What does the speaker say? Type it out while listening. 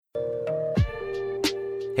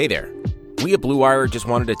Hey there. We at Blue Wire just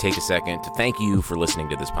wanted to take a second to thank you for listening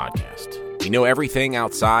to this podcast. We know everything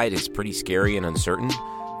outside is pretty scary and uncertain,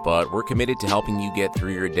 but we're committed to helping you get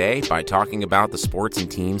through your day by talking about the sports and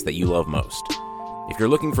teams that you love most. If you're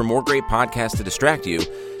looking for more great podcasts to distract you,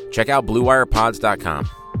 check out BlueWirePods.com.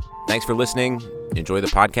 Thanks for listening. Enjoy the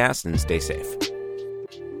podcast and stay safe.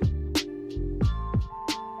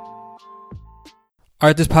 All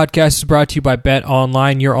right, this podcast is brought to you by Bet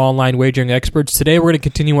Online, your online wagering experts. Today, we're going to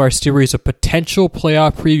continue our series of potential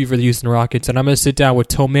playoff preview for the Houston Rockets, and I'm going to sit down with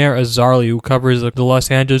Tomer Azarly, who covers the Los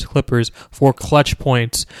Angeles Clippers for Clutch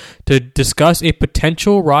Points, to discuss a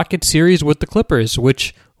potential Rocket series with the Clippers,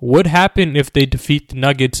 which would happen if they defeat the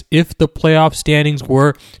Nuggets if the playoff standings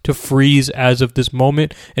were to freeze as of this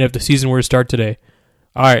moment and if the season were to start today.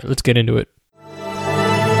 All right, let's get into it.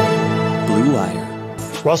 Blue Wire.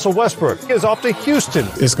 Russell Westbrook is off to Houston.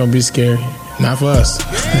 It's going to be scary. Not for us.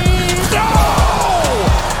 No!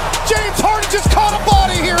 James Harden just caught a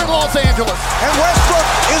body here in Los Angeles. And Westbrook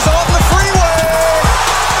is on the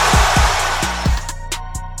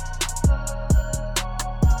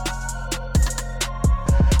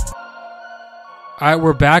All right,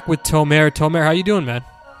 we're back with Tomer. Tomer, how you doing, man?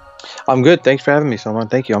 I'm good. Thanks for having me, Salman.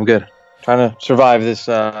 Thank you. I'm good. Trying to survive this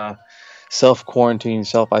self-quarantine,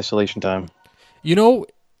 self-isolation time. You know,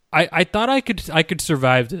 I thought I could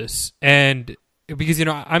survive this, and because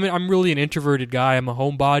I'm really an introverted guy. I'm a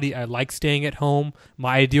homebody. I like staying at home.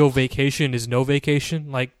 My ideal vacation is no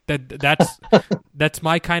vacation. Like that's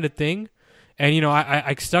my kind of thing. And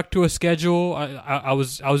I stuck to a schedule. I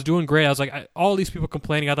was doing great. I was like, all these people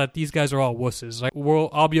complaining. I thought these guys are all wusses. Like,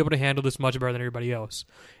 I'll be able to handle this much better than everybody else.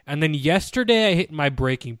 And then yesterday I hit my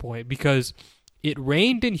breaking point because it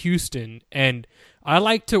rained in Houston, and I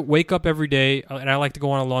like to wake up every day, and I like to go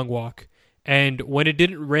on a long walk. And when it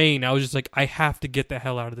didn't rain, I was just like, I have to get the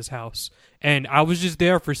hell out of this house. And I was just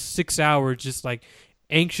there for 6 hours, just like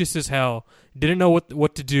anxious as hell. Didn't know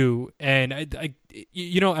what to do. And I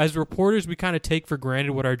as reporters, we kind of take for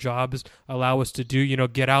granted what our jobs allow us to do.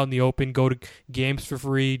 Get out in the open, go to games for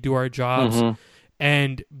free, do our jobs. Mm-hmm.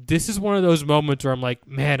 And this is one of those moments where I'm like,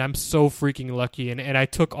 man, I'm so freaking lucky, and I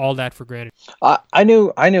took all that for granted. I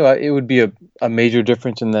knew it would be a major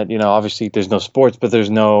difference in that, obviously there's no sports, but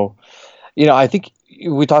there's no, I think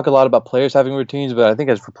we talk a lot about players having routines, but I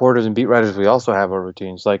think as reporters and beat writers, we also have our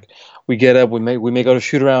routines. Like we get up, we may go to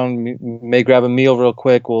shoot around, we may grab a meal real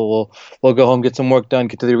quick. We'll go home, get some work done,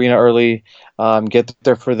 get to the arena early, get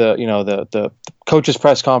there for the coaches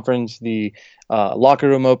press conference, the locker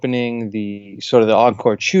room opening, the sort of the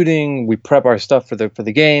on-court shooting. We prep our stuff for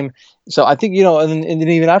the game. So I think and then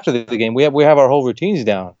even after the game, we have our whole routines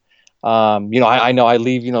down. I know I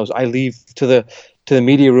leave to the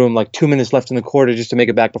media room like 2 minutes left in the quarter just to make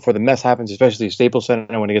it back before the mess happens, especially at Staples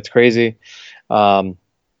Center when it gets crazy. And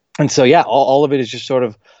so all of it is just sort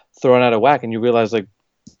of thrown out of whack, and you realize like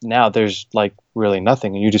now there's like really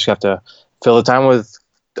nothing, and you just have to fill the time with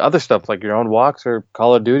other stuff like your own walks or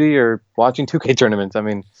Call of Duty or watching 2K tournaments. I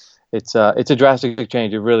mean, it's a drastic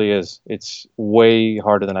change. It really is. It's way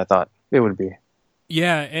harder than I thought it would be.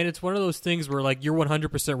 Yeah, and it's one of those things where, like, you're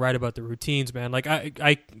 100% right about the routines, man. Like,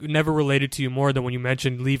 I never related to you more than when you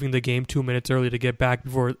mentioned leaving the game 2 minutes early to get back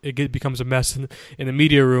before it becomes a mess in the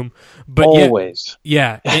media room. But always.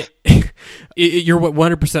 You're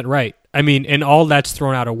 100% right. I mean, and all that's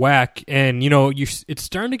thrown out of whack. And, it's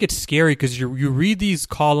starting to get scary because you read these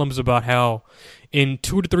columns about how in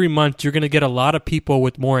 2 to 3 months, you're going to get a lot of people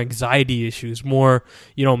with more anxiety issues, more,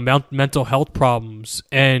 mental health problems.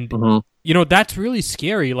 And, that's really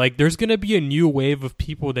scary. Like, there's going to be a new wave of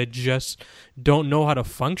people that just don't know how to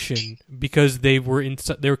function because they were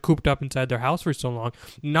cooped up inside their house for so long.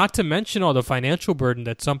 Not to mention all the financial burden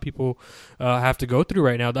that some people have to go through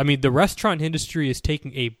right now. I mean, the restaurant industry is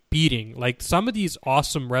taking a beating. Like, some of these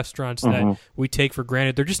awesome restaurants that we take for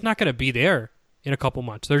granted, they're just not going to be there in a couple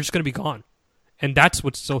months. They're just going to be gone. And that's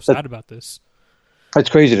what's so sad about this. It's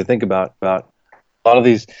crazy to think about a lot of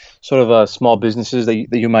these sort of small businesses that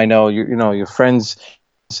you might know. Your friends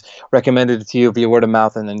recommended it to you via word of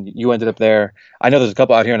mouth, and then you ended up there. I know there's a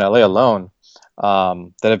couple out here in LA alone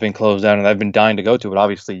that have been closed down, and I've been dying to go to, but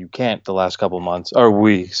obviously you can't the last couple months or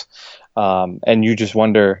weeks. And you just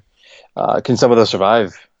wonder, can some of those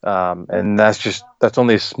survive? And that's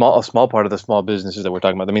only a small part of the small businesses that we're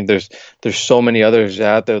talking about. I mean, there's so many others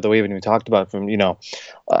out there that we haven't even talked about. From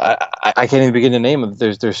I can't even begin to name them.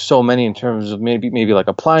 There's so many in terms of maybe like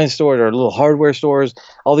appliance stores or little hardware stores,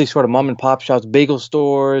 all these sort of mom and pop shops, bagel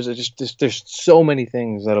stores. There's so many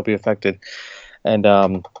things that'll be affected. And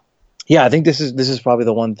I think this is probably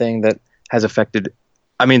the one thing that has affected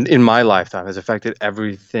I mean, in my lifetime, has affected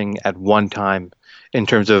everything at one time in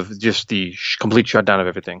terms of just the complete shutdown of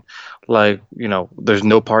everything. Like, there's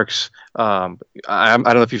no parks. I don't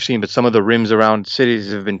know if you've seen, but some of the rims around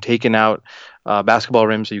cities have been taken out, basketball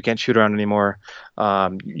rims, so you can't shoot around anymore.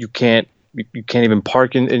 You can't even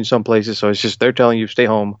park in some places. So it's just they're telling you stay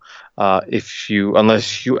home unless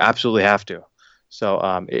you absolutely have to.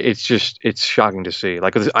 So it's shocking to see.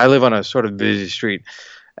 Like, I live on a sort of busy street,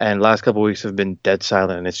 and last couple of weeks have been dead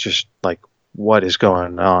silent. And it's just like, what is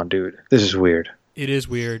going on, dude? This is weird. It is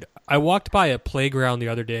weird. I walked by a playground the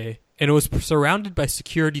other day, and it was surrounded by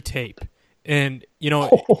security tape. And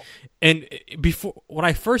and before, when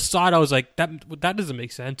I first saw it, I was like, that doesn't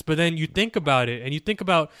make sense. But then you think about it, and you think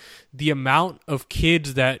about the amount of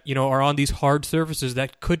kids that are on these hard surfaces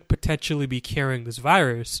that could potentially be carrying this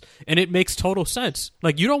virus, and it makes total sense.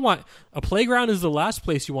 Like, you don't want a playground is the last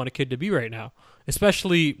place you want a kid to be right now,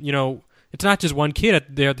 especially it's not just one kid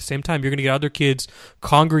there at the same time. You're going to get other kids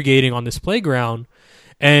congregating on this playground.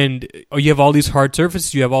 And you have all these hard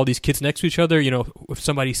surfaces. You have all these kids next to each other. If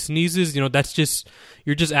somebody sneezes, that's just,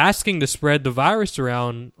 you're just asking to spread the virus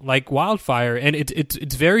around like wildfire. And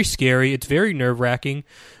it's very scary. It's very nerve-wracking.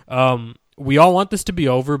 We all want this to be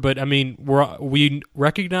over, but I mean, we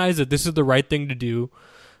recognize that this is the right thing to do.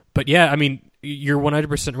 But yeah, I mean, you're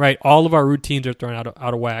 100% right. All of our routines are thrown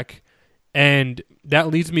out of whack. And that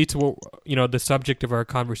leads me to the subject of our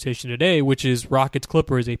conversation today, which is Rockets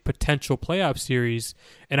Clippers, a potential playoff series.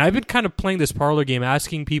 And I've been kind of playing this parlor game,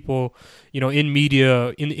 asking people, in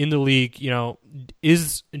media, in the league, do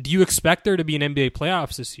you expect there to be an NBA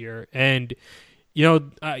playoffs this year? And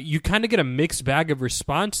you kind of get a mixed bag of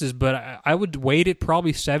responses, but I would weight it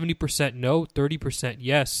probably 70% no, 30%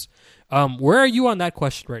 yes. Where are you on that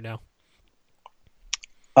question right now?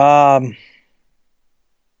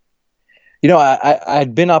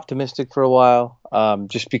 I'd been optimistic for a while,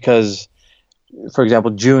 just because, for example,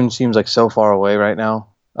 June seems like so far away right now.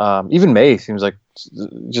 Even May seems like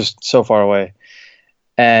just so far away.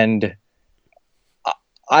 And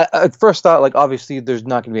I at first thought, like, obviously there's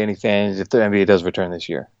not going to be any fans if the NBA does return this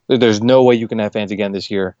year. There's no way you can have fans again this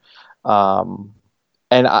year. And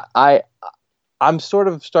I'm sort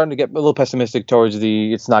of starting to get a little pessimistic towards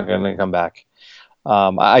it's not going to come back.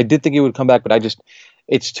 I did think it would come back, but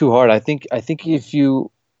it's too hard. I think if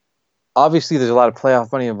you, obviously there's a lot of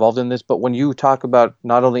playoff money involved in this, but when you talk about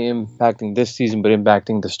not only impacting this season, but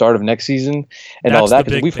impacting the start of next season and all that,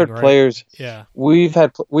 because we've heard players, we've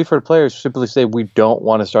heard players simply say, we don't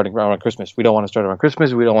want to start around Christmas. We don't want to start around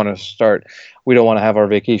Christmas. We don't want to have our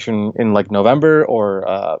vacation in like November or,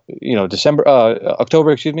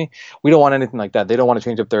 October, excuse me. We don't want anything like that. They don't want to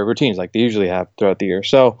change up their routines like they usually have throughout the year.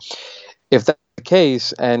 So if that's the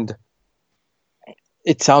case, and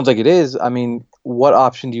it sounds like it is, I mean, what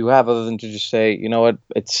option do you have other than to just say, you know what,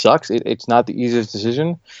 it sucks. It's not the easiest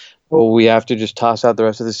decision, but we have to just toss out the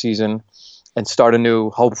rest of the season and start anew,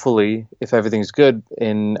 hopefully, if everything's good,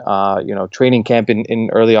 in training camp in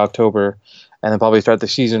early October, and then probably start the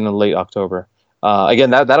season in late October. Again,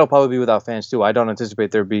 that'll probably be without fans too. I don't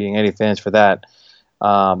anticipate there being any fans for that.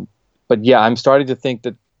 But yeah, I'm starting to think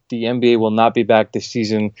that the NBA will not be back this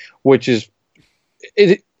season, which is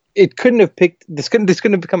it couldn't have picked this. Couldn't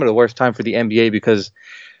have become the worst time for the NBA because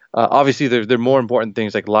obviously there are more important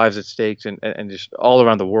things like lives at stakes and just all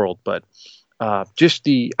around the world. But I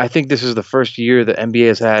think this is the first year the NBA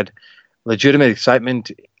has had legitimate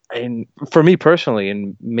excitement, and for me personally,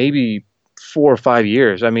 in maybe 4 or 5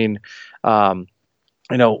 years. I mean,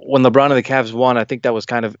 when LeBron and the Cavs won, I think that was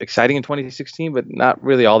kind of exciting in 2016, but not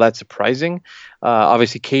really all that surprising.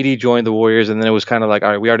 Obviously, KD joined the Warriors, and then it was kind of like, all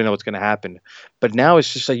right, we already know what's going to happen. But now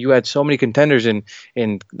it's just like you had so many contenders in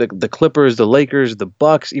the Clippers, the Lakers, the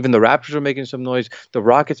Bucks, even the Raptors are making some noise. The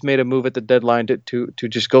Rockets made a move at the deadline to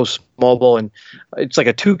just go small ball, and it's like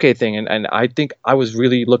a 2K thing. And I think I was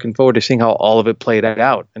really looking forward to seeing how all of it played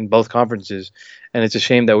out in both conferences, and it's a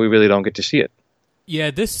shame that we really don't get to see it.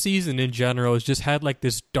 Yeah, this season in general has just had like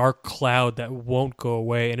this dark cloud that won't go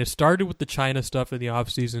away. And it started with the China stuff in the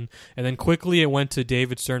offseason, and then quickly it went to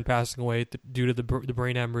David Stern passing away due to the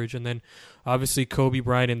brain hemorrhage, and then obviously Kobe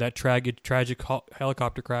Bryant in that tragic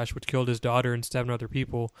helicopter crash which killed his daughter and 7 other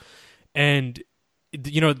people. And,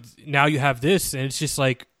 now you have this, and it's just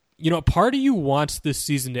like, part of you wants this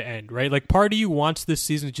season to end, right? Like, part of you wants this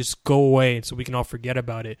season to just go away and so we can all forget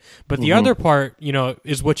about it. But the other part,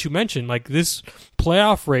 is what you mentioned. Like, this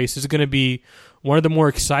playoff race is going to be one of the more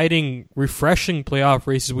exciting, refreshing playoff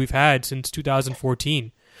races we've had since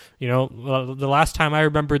 2014. The last time I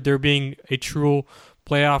remember there being a true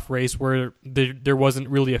playoff race where there wasn't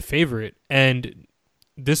really a favorite. And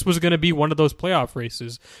this was going to be one of those playoff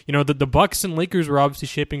races. You know, the Bucks and Lakers were obviously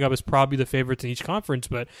shaping up as probably the favorites in each conference,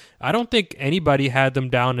 but I don't think anybody had them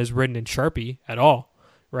down as written in Sharpie at all,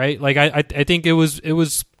 right? Like I think it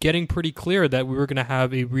was getting pretty clear that we were going to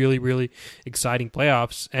have a really, really exciting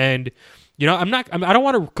playoffs. And you know, I don't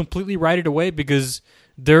want to completely write it away because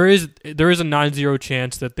there is a non-zero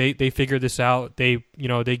chance that they figure this out. They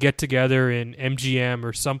get together in MGM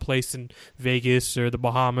or someplace in Vegas or the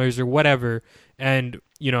Bahamas or whatever, and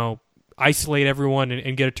isolate everyone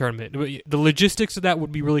and get a tournament. The logistics of that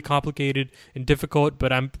would be really complicated and difficult, but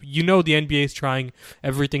the NBA is trying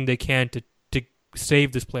everything they can to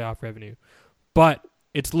save this playoff revenue. But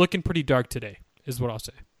it's looking pretty dark today, is what I'll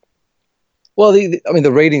say. Well,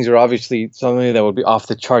 the ratings are obviously something that would be off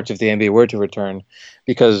the charts if the NBA were to return,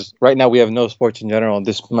 because right now we have no sports in general. And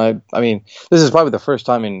this is probably the first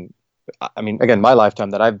time in my lifetime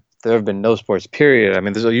that there have been no sports, period. I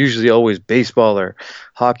mean, there's usually always baseball or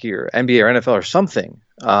hockey or NBA or NFL or something.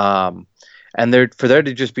 And for there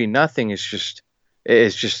to just be nothing is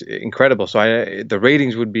just incredible. So the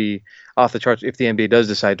ratings would be off the charts if the NBA does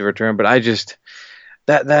decide to return. But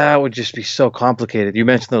that would just be so complicated. You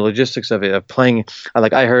mentioned the logistics of it, of playing.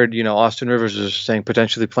 I heard, Austin Rivers was saying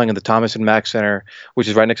potentially playing in the Thomas and Mack Center, which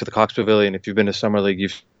is right next to the Cox Pavilion. If you've been to Summer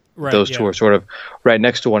League, those two are sort of right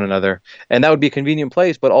next to one another. And that would be a convenient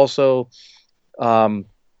place, but also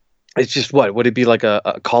it's just would it be like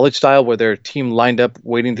a college style where their team lined up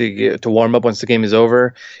waiting to warm up once the game is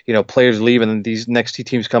over? Players leave and then these next two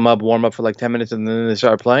teams come up, warm up for like 10 minutes, and then they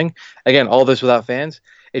start playing. Again, all this without fans.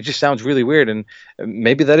 It just sounds really weird, and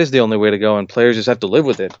maybe that is the only way to go, and players just have to live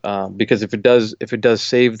with it. Because if it does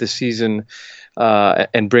save the season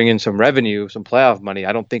and bring in some revenue, some playoff money,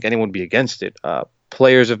 I don't think anyone would be against it.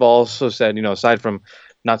 Players have also said, aside from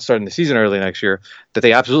not starting the season early next year, that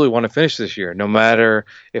they absolutely want to finish this year, no matter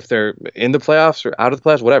if they're in the playoffs or out of the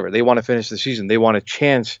playoffs, whatever. They want to finish the season. They want a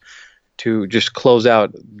chance to just close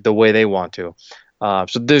out the way they want to.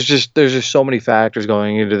 So there's just so many factors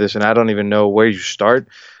going into this, and I don't even know where you start.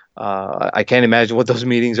 I can't imagine what those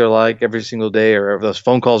meetings are like every single day, or those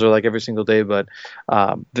phone calls are like every single day. But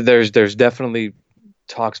there's definitely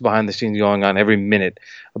talks behind the scenes going on every minute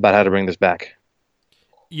about how to bring this back.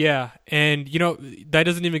 Yeah, and that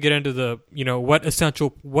doesn't even get into the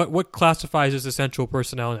what classifies as essential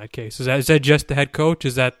personnel in that case. Is that just the head coach?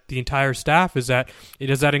 Is that the entire staff? Does that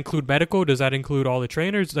include medical? Does that include all the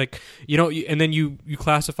trainers? And then you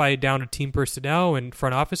classify it down to team personnel and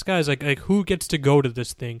front office guys. Like who gets to go to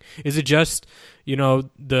this thing? Is it just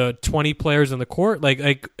the 20 players on the court?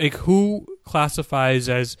 Like who classifies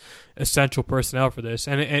as essential personnel for this?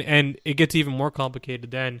 And it gets even more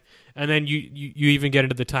complicated then. And then you even get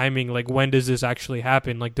into the timing, like when does this actually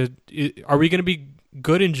happen? Like, are we going to be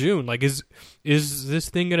good in June? Like, is this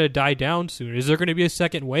thing going to die down soon? Is there going to be a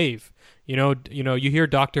second wave? You hear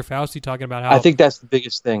Dr. Fauci talking about how... I think that's the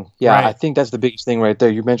biggest thing. Yeah, right. I think that's the biggest thing right there.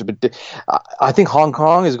 You mentioned, but I think Hong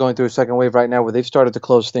Kong is going through a second wave right now where they've started to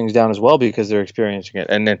close things down as well because they're experiencing it.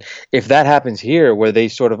 And then if that happens here, where they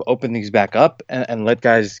sort of open things back up and let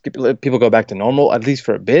people go back to normal, at least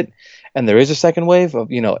for a bit, and there is a second wave of,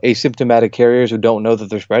 asymptomatic carriers who don't know that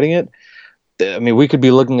they're spreading it, I mean, we could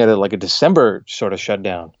be looking at it like a December sort of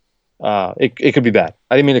shutdown. It could be bad.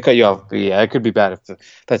 I didn't mean to cut you off, but yeah, it could be bad if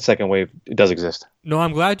that second wave does exist. No,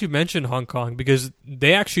 I'm glad you mentioned Hong Kong because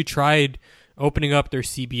they actually tried opening up their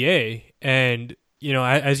CBA, and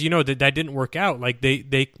as you know, that didn't work out. Like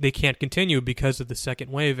they can't continue because of the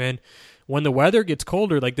second wave, and when the weather gets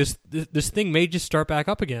colder, like this thing may just start back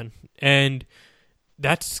up again, and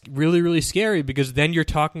that's really, really scary because then you're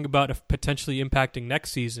talking about potentially impacting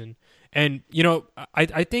next season. And,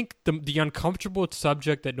 I think the uncomfortable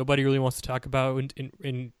subject that nobody really wants to talk about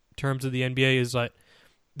in terms of the NBA is that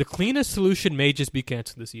the cleanest solution may just be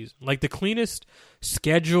canceling the season. Like the cleanest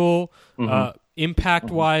schedule,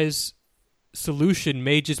 impact-wise solution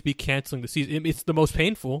may just be canceling the season. It's the most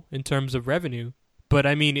painful in terms of revenue, but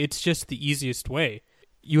I mean, it's just the easiest way.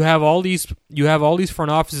 You have all these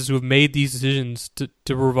front offices who have made these decisions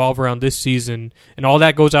to revolve around this season, and all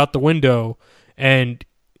that goes out the window, and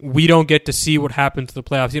we don't get to see what happens to the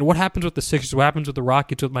playoffs. What happens with the Sixers? What happens with the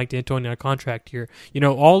Rockets with Mike D'Antoni on a contract here?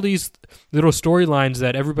 All these little storylines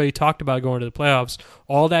that everybody talked about going to the playoffs,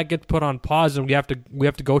 all that gets put on pause, and we have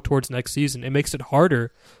to go towards next season. It makes it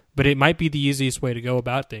harder, but it might be the easiest way to go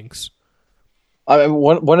about things. I mean,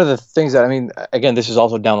 one of the things that, again, this is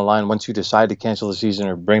also down the line once you decide to cancel the season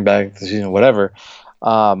or bring back the season, whatever.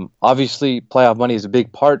 Obviously, playoff money is a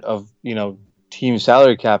big part of, team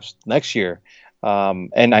salary caps next year.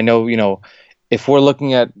 And I know, if we're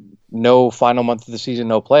looking at no final month of the season,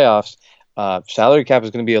 no playoffs, salary cap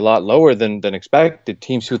is going to be a lot lower than expected.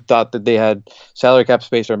 Teams who thought that they had salary cap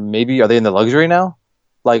space are they in the luxury now?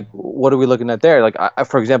 Like, what are we looking at there? Like,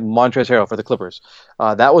 for example, Montrezl Harrell for the Clippers.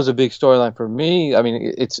 That was a big storyline for me. I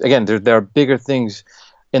mean, it's again, there are bigger things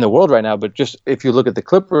in the world right now, but just if you look at the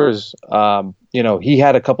Clippers, he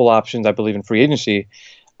had a couple options, I believe, in free agency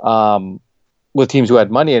with teams who had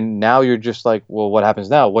money, and now you're just like, well, what happens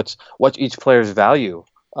now? What's each player's value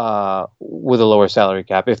with a lower salary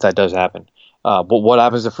cap if that does happen? But what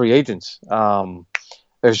happens to free agents?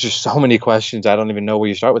 There's just so many questions. I don't even know where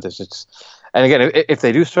you start with this. And again, if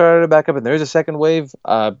they do start it back up and there is a second wave,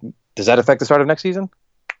 does that affect the start of next season?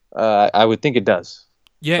 I would think it does.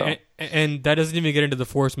 Yeah, so. and that doesn't even get into the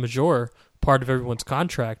force majeure part of everyone's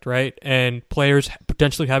contract, right? And players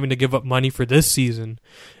potentially having to give up money for this season,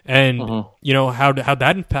 and how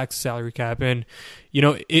that impacts the salary cap. And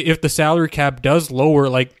if the salary cap does lower,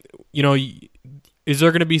 are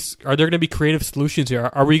there going to be creative solutions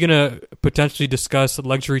here? Are we going to potentially discuss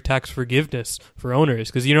luxury tax forgiveness for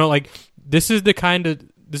owners? Because this is the kind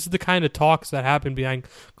of talks that happen behind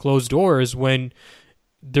closed doors when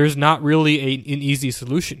there's not really an easy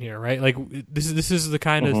solution here, right? Like this is the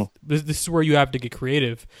kind of this is where you have to get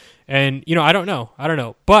creative, and I don't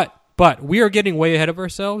know, but we are getting way ahead of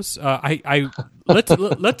ourselves.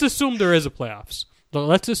 Let's assume there is a playoffs.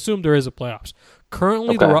 Let's assume there is a playoffs.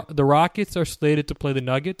 Currently, the Rockets are slated to play the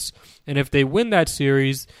Nuggets, and if they win that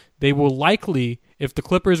series, they will likely, if the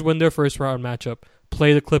Clippers win their first round matchup,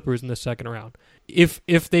 play the Clippers in the second round. If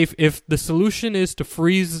the solution is to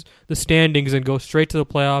freeze the standings and go straight to the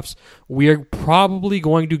playoffs, we are probably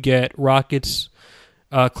going to get Rockets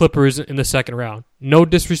Clippers in the second round. No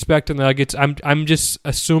disrespect to the Nuggets. I'm just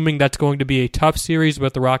assuming that's going to be a tough series,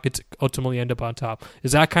 but the Rockets ultimately end up on top.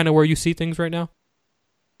 Is that kind of where you see things right now?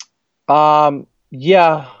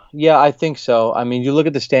 Yeah, I think so. I mean, you look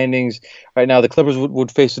at the standings right now. The Clippers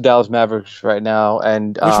would face the Dallas Mavericks right now,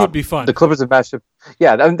 and which would be fun. The Clippers have matched up.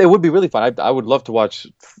 Yeah, I mean, it would be really fun. I would love to watch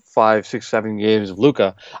 5, 6, 7 games of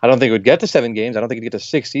Luka. I don't think it would get to 7 games. I don't think it'd get to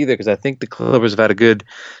 6 either, because I think the Clippers have had a good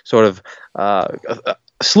sort of a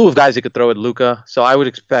slew of guys they could throw at Luka. So I would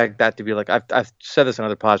expect that to be like I've said this in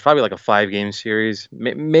other pods, probably like a 5-game series,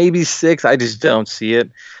 maybe 6. I just don't see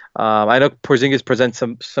it. I know Porzingis presents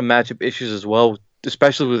some matchup issues as well,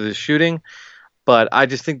 especially with his shooting, but I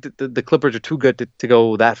just think that the Clippers are too good to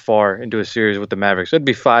go that far into a series with the Mavericks. So it'd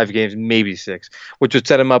be 5 games, maybe 6, which would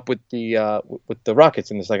set them up with the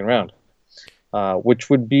Rockets in the second round, which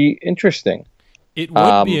would be interesting. It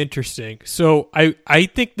would be interesting. So I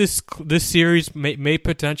think this series may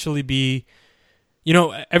potentially be.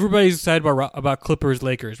 Everybody's excited about Clippers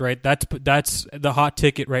Lakers, right? That's the hot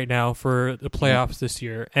ticket right now for the playoffs this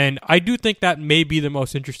year, and I do think that may be the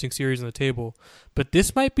most interesting series on the table. But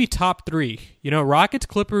this might be top 3. Rockets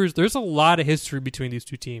Clippers. There's a lot of history between these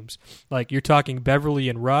two teams. Like you're talking Beverly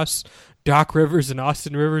and Russ, Doc Rivers and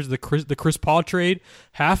Austin Rivers, the Chris Paul trade.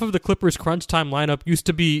 Half of the Clippers crunch time lineup used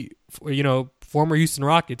to be former Houston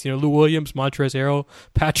Rockets, Lou Williams, Montrezl Harrell,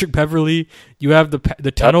 Patrick Beverly. You have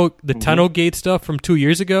the tunnel gate stuff from 2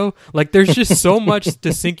 years ago. Like there's just so much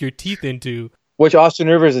to sink your teeth into. Which Austin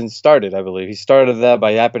Rivers started, I believe. He started that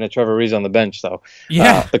by yapping at Trevor Ariza on the bench. So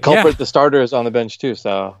yeah, the culprit, the starter, is on the bench too.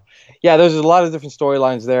 So yeah, there's a lot of different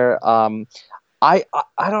storylines there. I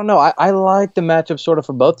don't know. I like the matchup sort of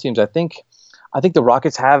for both teams. I think the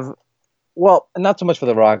Rockets have, well, not so much for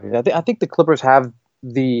the Rockets. I think the Clippers have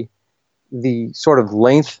the sort of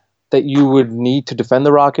length that you would need to defend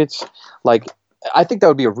the Rockets. Like, I think that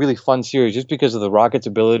would be a really fun series just because of the Rockets'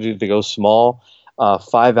 ability to go small,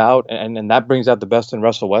 5 out, and that brings out the best in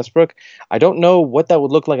Russell Westbrook. I don't know what that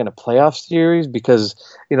would look like in a playoff series because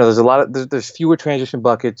there's fewer transition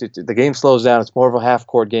buckets. The game slows down. It's more of a half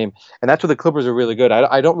court game, and that's where the Clippers are really good.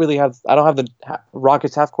 I don't have the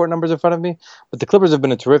Rockets half court numbers in front of me, but the Clippers have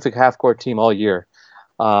been a terrific half court team all year.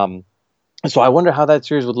 So I wonder how that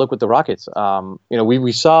series would look with the Rockets.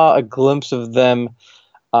 We saw a glimpse of them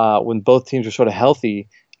when both teams were sort of healthy.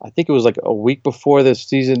 I think it was like a week before the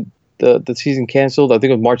season canceled. I think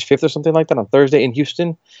it was March 5th or something like that on Thursday in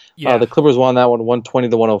Houston. Yeah. The Clippers won that one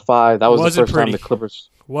 120-105. That was the first time the Clippers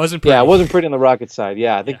wasn't pretty. Yeah, it wasn't pretty on the Rockets side.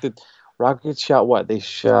 Yeah, I think the Rockets shot what? They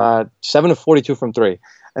shot 7 of 42 from 3.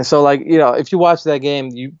 And so if you watch that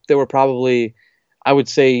game, there were probably, I would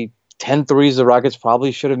say, 10 threes the Rockets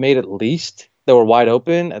probably should have made at least. They were wide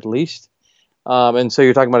open at least. And so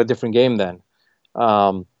you're talking about a different game then.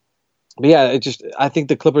 But yeah, I think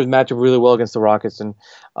the Clippers match up really well against the Rockets, and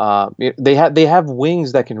they have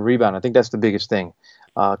wings that can rebound. I think that's the biggest thing.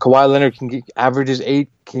 Kawhi Leonard averages 8,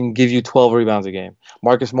 can give you 12 rebounds a game.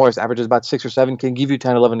 Marcus Morris averages about 6 or 7, can give you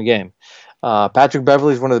 10, 11 a game. Patrick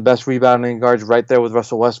Beverley is one of the best rebounding guards right there with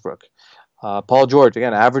Russell Westbrook. Paul George,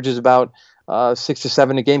 again, averages about 6 to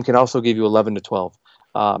 7 a game, can also give you 11 to 12.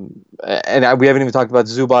 And we haven't even talked about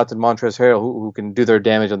Zubac and Montrezl Harrell, who can do their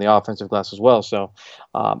damage on the offensive glass as well. So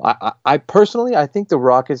I personally, I think the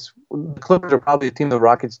Clippers are probably a team the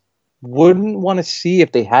Rockets wouldn't want to see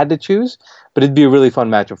if they had to choose, but it'd be a really fun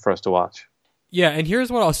matchup for us to watch. Yeah, and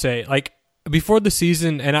here's what I'll say. Like, before the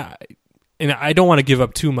season, and I don't want to give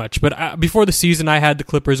up too much, but before the season, I had the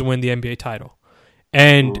Clippers win the NBA title.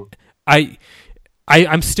 And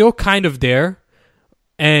I'm still kind of there.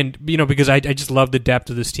 And, because I just love the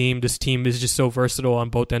depth of this team. This team is just so versatile on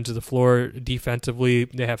both ends of the floor. Defensively,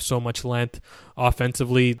 they have so much length.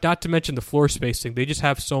 Offensively, not to mention the floor spacing. They just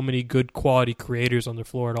have so many good quality creators on the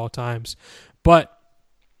floor at all times. But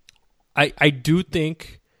I do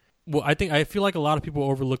think... Well, I feel like a lot of people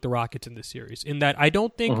overlook the Rockets in this series. In that, I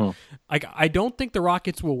don't think I don't think the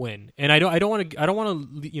Rockets will win, and I don't want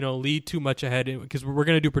to lead too much ahead because we're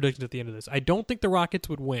going to do predictions at the end of this. I don't think the Rockets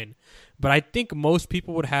would win, but I think most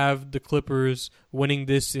people would have the Clippers winning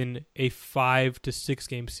this in a 5 to 6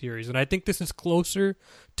 game series, and I think this is closer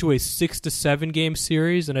to a 6 to 7 game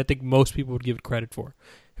series, and I think most people would give it credit for,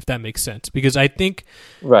 if that makes sense. Because I think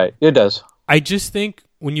it does. I just think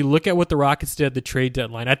when you look at what the Rockets did at the trade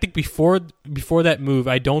deadline, I think before that move,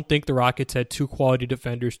 I don't think the Rockets had 2 quality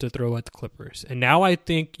defenders to throw at the Clippers. And now I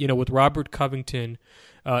think, with Robert Covington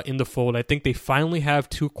in the fold, I think they finally have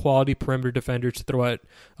 2 quality perimeter defenders to throw at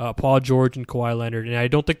Paul George and Kawhi Leonard. And I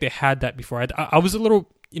don't think they had that before. I was a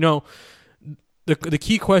little, the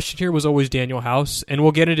key question here was always Daniel House, and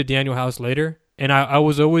we'll get into Daniel House later. And I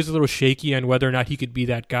was always a little shaky on whether or not he could be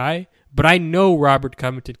that guy. But I know Robert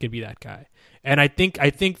Covington can be that guy. And I think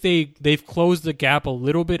they've closed the gap a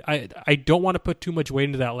little bit. I don't want to put too much weight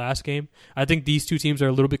into that last game. I think these two teams are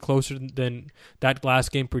a little bit closer than that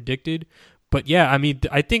last game predicted. But yeah,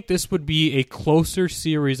 I think this would be a closer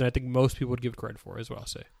series than I think most people would give credit for, is what I'll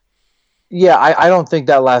say. Yeah, I don't think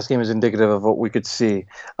that last game is indicative of what we could see.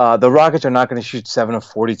 The Rockets are not going to shoot 7 of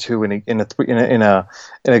 42 in a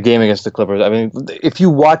game against the Clippers. I mean, if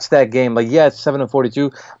you watch that game, it's 7 of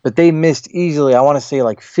 42, but they missed easily. I want to say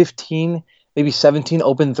 15. Maybe 17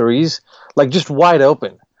 open threes, just wide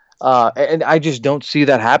open. And I just don't see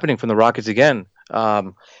that happening from the Rockets again.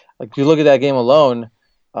 If you look at that game alone,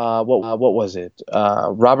 what was it?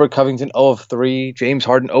 Robert Covington 0 of 3, James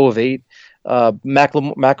Harden 0 of 8.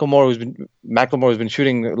 Macklemore has been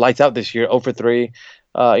shooting lights out this year, 0 for 3.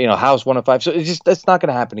 House 1 of 5. So that's not going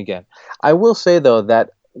to happen again. I will say though that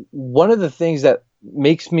one of the things that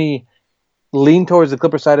makes me lean towards the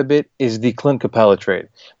Clipper side a bit is the Clint Capella trade,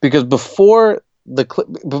 because before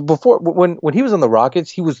when he was on the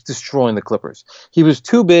Rockets, he was destroying the Clippers. He was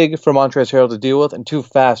too big for Montrezl Harrell to deal with and too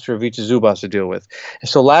fast for Ivica Zubac to deal with. And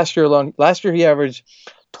so last year he averaged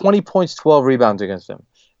 20 points, 12 rebounds against them.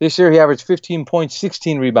 This year he averaged 15 points,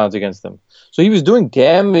 16 rebounds against them. So he was doing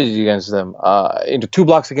damage against them, into 2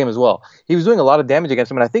 blocks a game as well. He was doing a lot of damage against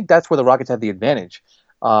them, and I think that's where the Rockets had the advantage.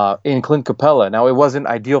 In Clint Capella. Now, it wasn't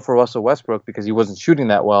ideal for Russell Westbrook because he wasn't shooting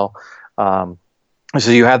that well.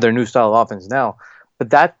 So you have their new style of offense now.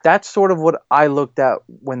 But that's sort of what I looked at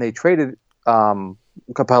when they traded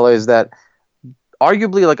Capella, is that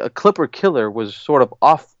arguably a Clipper killer was sort of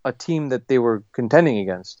off a team that they were contending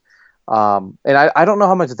against. And I don't know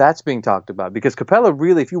how much that's being talked about, because Capella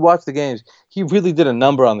really, if you watch the games, he really did a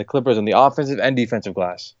number on the Clippers on the offensive and defensive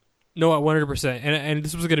glass. No, 100%. And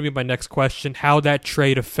this was going to be my next question, how that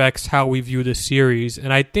trade affects how we view this series.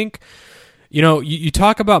 And I think, you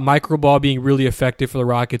talk about microball being really effective for the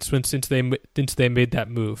Rockets since they made that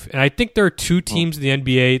move. And I think there are 2 teams in the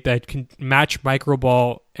NBA that can match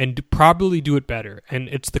microball and probably do it better. And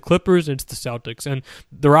it's the Clippers and it's the Celtics. And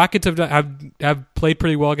the Rockets have played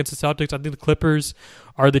pretty well against the Celtics. I think the Clippers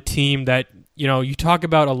are the team that, you talk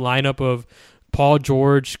about a lineup of Paul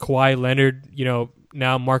George, Kawhi Leonard,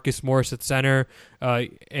 now Marcus Morris at center,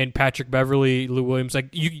 and Patrick Beverley, Lou Williams.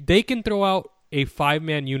 They can throw out a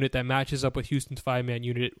 5-man unit that matches up with Houston's 5-man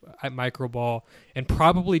unit at microball and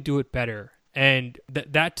probably do it better. And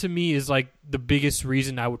that to me is the biggest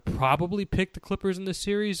reason I would probably pick the Clippers in this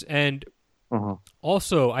series. And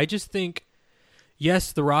also, I just think,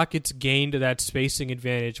 yes, the Rockets gained that spacing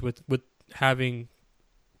advantage with having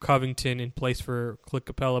Covington in place for Clint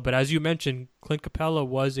Capella. But as you mentioned, Clint Capella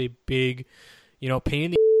was a big pain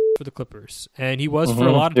in the for the Clippers, and he was for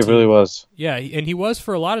a lot of teams. It really was. Yeah, and he was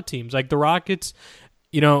for a lot of teams. The Rockets,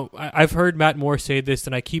 I've heard Matt Moore say this,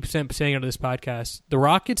 and I keep saying it on this podcast. The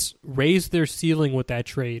Rockets raised their ceiling with that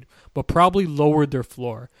trade, but probably lowered their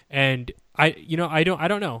floor. And I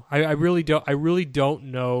don't know. I really don't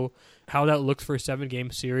know how that looks for a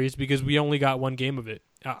 7-game series because we only got 1 game of it.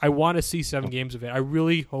 I want to see 7 games of it. I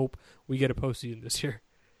really hope we get a postseason this year.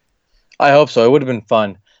 I hope so. It would have been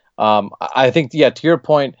fun. I think, to your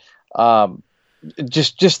point,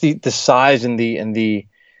 just the size and the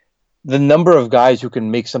number of guys who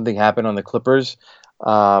can make something happen on the Clippers.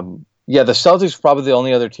 The Celtics are probably the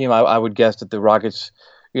only other team I would guess that the Rockets,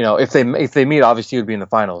 if they meet, obviously would be in the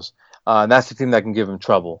finals. And that's the team that can give them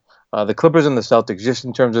trouble. The Clippers and the Celtics, just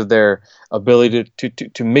in terms of their ability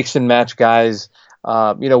to mix and match guys. We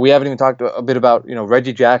haven't even talked a bit about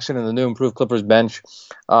Reggie Jackson and the new improved Clippers bench.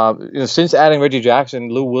 Since adding Reggie Jackson,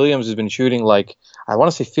 Lou Williams has been shooting like I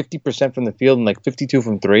want to say 50% from the field and like 52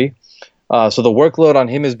 from 3. So the workload on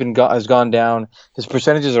him has gone down. His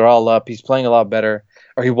percentages are all up. He's playing a lot better,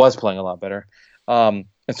 or he was playing a lot better. And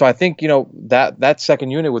so I think that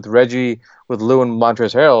second unit with Reggie, with Lou and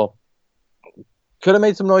Montrezl Harrell could have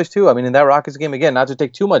made some noise too. I mean, in that Rockets game, again, not to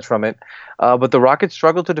take too much from it, but the Rockets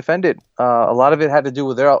struggled to defend it. A lot of it had to do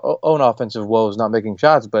with their own offensive woes, not making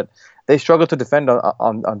shots, but they struggled to defend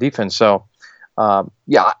on defense. So,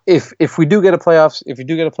 if we do get a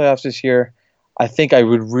playoffs this year, I think I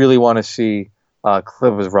would really want to see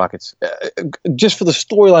Clippers Rockets just for the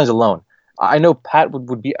storylines alone. I know Pat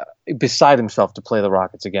would be beside himself to play the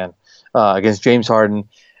Rockets again against James Harden.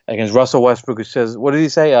 Against Russell Westbrook, who says, "What did he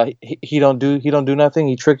say? He don't do nothing.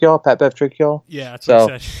 He trick y'all. Pat Bev trick y'all." Yeah, that's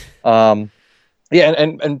what he said.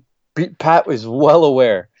 And Pat was well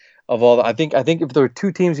aware of all that. I think if there were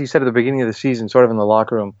 2 teams, he said at the beginning of the season, sort of in the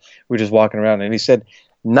locker room, we were just walking around, and he said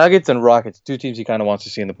Nuggets and Rockets, 2 teams he kind of wants to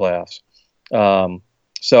see in the playoffs.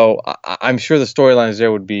 So I'm sure the storylines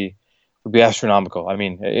there would be astronomical. I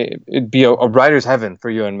mean, it'd be a writer's heaven for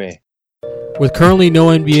you and me. With currently no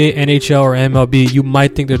NBA, NHL, or MLB, you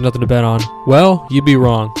might think there's nothing to bet on. Well, you'd be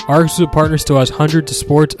wrong. Our exclusive partner still has hundreds of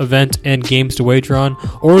sports, events, and games to wager on,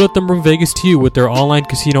 or let them bring Vegas to you with their online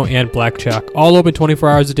casino and blackjack. All open 24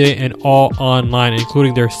 hours a day and all online,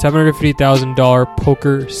 including their $750,000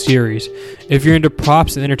 poker series. If you're into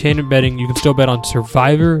props and entertainment betting, you can still bet on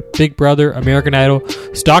Survivor, Big Brother, American Idol,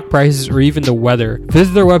 stock prices, or even the weather.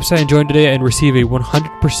 Visit their website and join today and receive a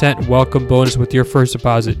 100% welcome bonus with your first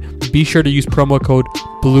deposit. Be sure to use promo code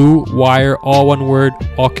BLUEWIRE, all one word,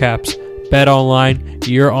 all caps. Bet online,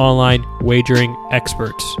 your online wagering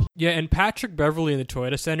experts. Yeah, and Patrick Beverley in the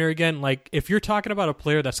Toyota Center again. Like, if you're talking about a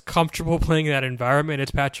player that's comfortable playing in that environment,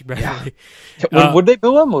 it's Patrick Beverley. Yeah. Would they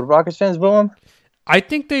boo him? Would Rockets fans boo him? I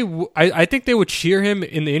think they would cheer him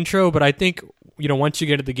in the intro, but I think once you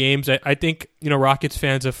get to the games, I think Rockets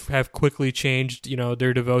fans have quickly changed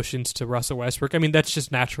their devotions to Russell Westbrook. I mean, that's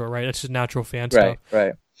just natural, right? That's just natural fan stuff.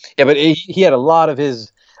 Right. Yeah, but he had a lot of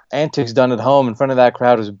his antics done at home in front of that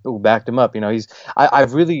crowd who backed him up.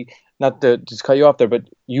 I've really, not to just cut you off there, but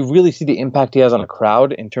you really see the impact he has on a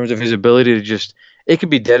crowd in terms of his ability to it could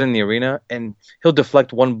be dead in the arena and he'll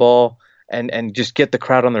deflect one ball and just get the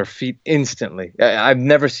crowd on their feet instantly. I've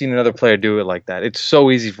never seen another player do it like that. It's so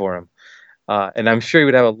easy for him. And I'm sure he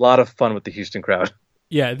would have a lot of fun with the Houston crowd.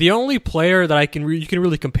 Yeah, the only player that you can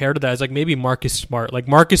really compare to that is like maybe Marcus Smart. Like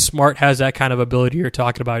Marcus Smart has that kind of ability you're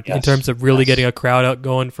talking about in terms of really getting a crowd out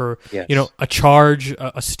going for a charge,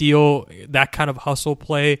 a steal, that kind of hustle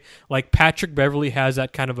play. Like Patrick Beverley has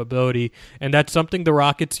that kind of ability, and that's something the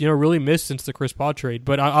Rockets really missed since the Chris Paul trade.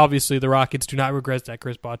 But obviously the Rockets do not regret that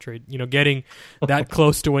Chris Paul trade. Getting that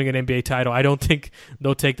close to winning an NBA title, I don't think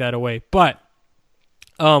they'll take that away. But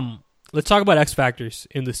let's talk about X factors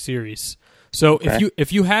in the series. So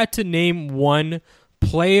if you had to name one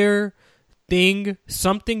player, thing,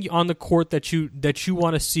 something on the court that you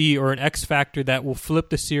want to see, or an X factor that will flip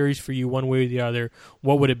the series for you one way or the other,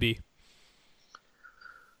 what would it be?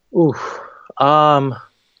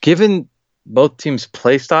 Given both teams'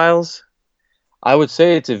 play styles, I would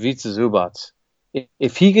say it's Ivica Zubac.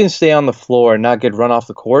 If he can stay on the floor and not get run off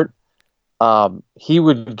the court, he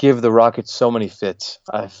would give the Rockets so many fits,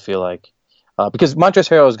 I feel like. Because Montrezl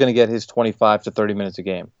Harrell is going to get his 25 to 30 minutes a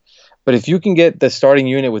game. But if you can get the starting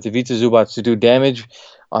unit with Ivica Zubac to do damage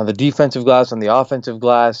on the defensive glass, on the offensive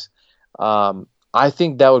glass, I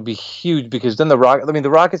think that would be huge, because then the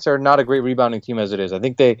Rockets are not a great rebounding team as it is. I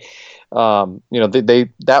think they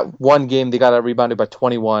that one game they got out rebounded by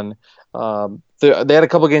 21. They had a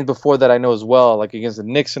couple games before that I know as well, like against the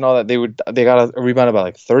Knicks and all that. They got a rebounded by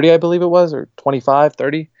like 30, I believe it was, or 25,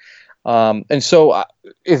 30. And so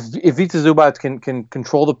if Ivica Zubac can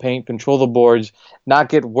control the paint, control the boards, not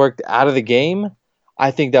get worked out of the game, I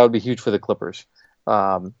think that would be huge for the Clippers.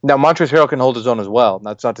 Now Montrezl Harrell can hold his own as well.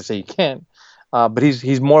 That's not to say he can't, but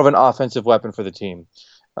he's more of an offensive weapon for the team.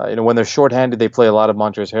 When they're shorthanded, they play a lot of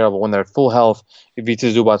Montrezl Harrell, but when they're at full health, Ivica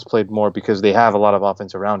Zubac played more because they have a lot of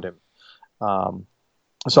offense around him.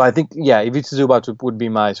 So I think, Ivica Zubac would be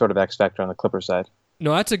my sort of X factor on the Clippers side.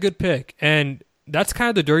 No, that's a good pick, and that's kind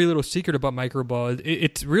of the dirty little secret about microball.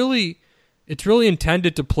 It's really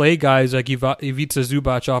intended to play guys like Ivica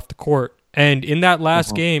Zubac off the court. And in that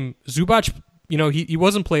last game, Zubac, he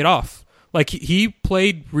wasn't played off. Like, he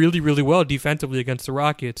played really, really well defensively against the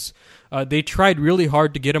Rockets. They tried really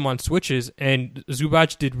hard to get him on switches, and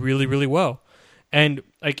Zubac did really, really well. And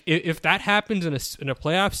like, if that happens in a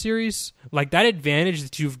playoff series, like, that advantage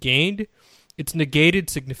that you've gained, it's negated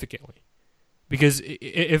significantly. Because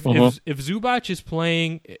if Zubac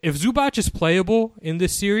is playable in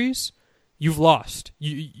this series, you've lost.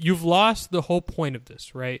 You've lost the whole point of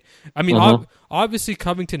this, right? I mean, obviously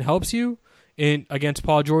Covington helps you against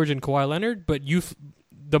Paul George and Kawhi Leonard, but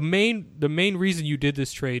the main reason you did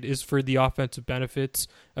this trade is for the offensive benefits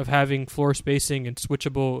of having floor spacing and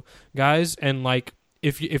switchable guys. And like,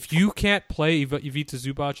 if you can't play Ivica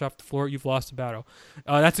Zubac off the floor, you've lost the battle.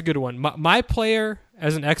 That's a good one. My player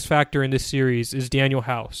as an X factor in this series is Daniel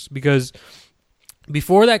House, because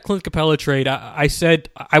before that Clint Capella trade, I said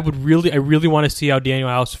I really want to see how Daniel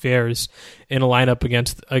House fares in a lineup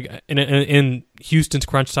against in Houston's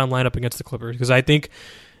crunch time lineup against the Clippers, because I think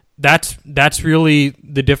that's really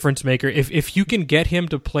the difference maker. If you can get him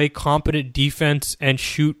to play competent defense and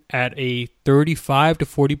shoot at a 35 to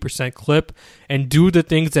 40% clip and do the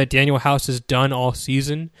things that Daniel House has done all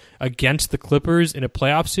season against the Clippers in a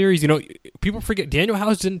playoff series, people forget Daniel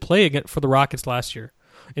House didn't play for the Rockets last year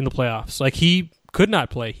in the playoffs. Like, he could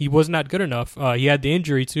not play. He was not good enough. He had the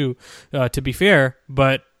injury too, to be fair.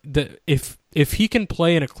 But if he can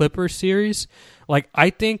play in a Clippers series, like,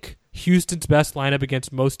 I think Houston's best lineup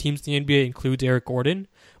against most teams in the NBA includes Eric Gordon.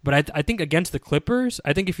 But I think against the Clippers,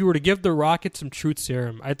 I think if you were to give the Rockets some truth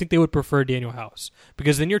serum, I think they would prefer Daniel House.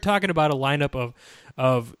 Because then you're talking about a lineup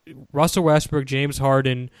of Russell Westbrook, James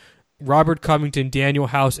Harden, Robert Covington, Daniel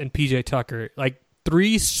House, and PJ Tucker. Like,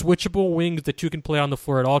 3 switchable wings that you can play on the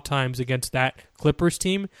floor at all times against that Clippers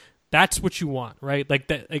team. That's what you want, right? Like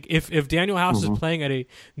that. Like if Daniel House is playing at a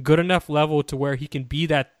good enough level to where he can be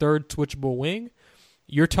that third switchable wing,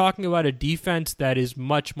 you're talking about a defense that is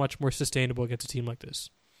much, much more sustainable against a team like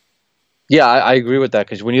this. Yeah, I agree with that,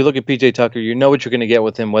 because when you look at PJ Tucker, you know what you're going to get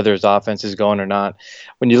with him, whether his offense is going or not.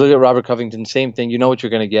 When you look at Robert Covington, same thing. You know what you're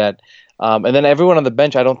going to get. And then everyone on the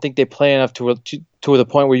bench, I don't think they play enough to the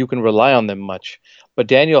point where you can rely on them much. But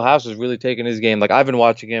Daniel House has really taken his game. Like, I've been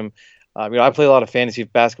watching him. I play a lot of fantasy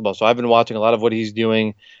basketball, so I've been watching a lot of what he's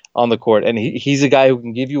doing on the court. And he's a guy who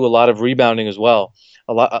can give you a lot of rebounding as well,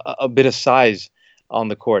 a bit of size on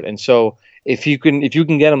the court. And so if you can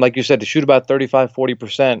get him, like you said, to shoot about 35,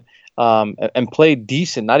 40%, and play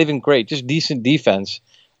decent, not even great, just decent defense,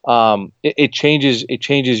 it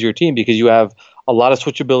changes your team, because you have a lot of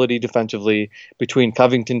switchability defensively between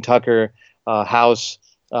Covington, Tucker, House,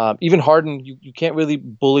 even Harden. You can't really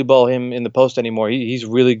bully ball him in the post anymore. He's a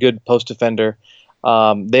really good post defender.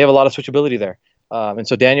 They have a lot of switchability there, and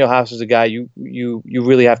so Daniel House is a guy you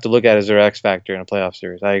really have to look at as their X factor in a playoff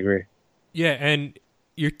series. I agree. Yeah, and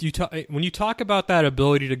when you talk about that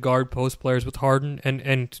ability to guard post players with Harden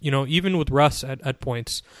and even with Russ at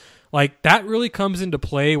points, like, that really comes into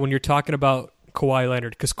play when you're talking about Kawhi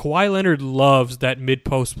Leonard, because Kawhi Leonard loves that mid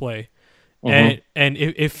post play. And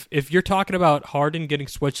if you're talking about Harden getting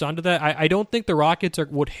switched onto that, I don't think the Rockets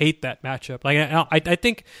would hate that matchup. Like, I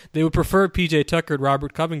think they would prefer PJ Tucker,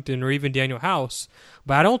 Robert Covington, or even Daniel House.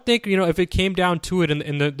 But I don't think, if it came down to it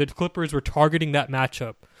and the Clippers were targeting that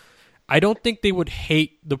matchup, I don't think they would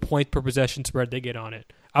hate the point per possession spread they get on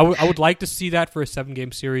it. I would like to see that for a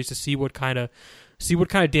 7-game series, to see what kind of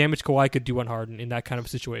damage Kawhi could do on Harden in that kind of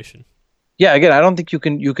situation. Yeah, again, I don't think you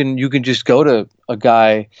can just go to a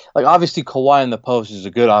guy like, obviously Kawhi in the post is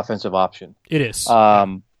a good offensive option. It is.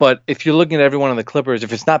 But if you're looking at everyone on the Clippers,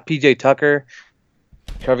 if it's not PJ Tucker,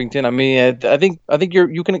 Covington, I mean, I think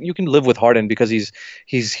you can live with Harden, because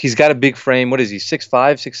he's got a big frame. What is he? 6'5",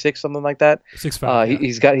 6'6", something like that.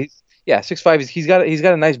 6'5". 6'5". He's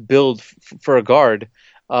got a nice build for a guard,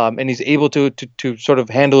 and he's able to sort of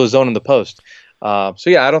handle his own in the post. So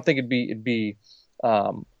yeah, I don't think it'd be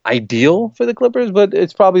ideal for the Clippers, but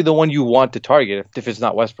it's probably the one you want to target if it's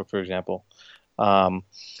not Westbrook, for example. But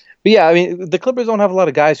yeah, I mean, the Clippers don't have a lot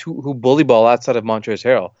of guys who bully ball outside of Montrezl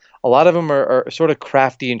Harrell. A lot of them are sort of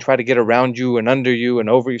crafty and try to get around you and under you and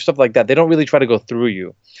over you, stuff like that. They don't really try to go through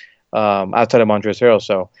you outside of Montrezl Harrell.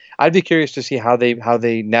 So I'd be curious to see how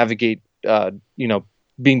they navigate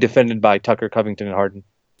being defended by Tucker, Covington, and Harden.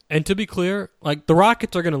 And to be clear, like the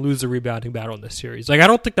Rockets are going to lose the rebounding battle in this series. Like I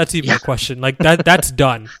don't think that's even a question. Like that's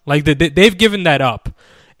done. Like they've given that up.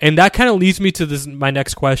 And that kind of leads me to my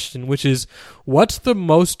next question, which is, what's the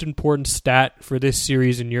most important stat for this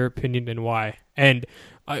series in your opinion, and why? And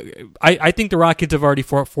I think the Rockets have already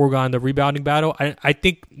foregone the rebounding battle. I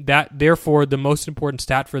think that, therefore, the most important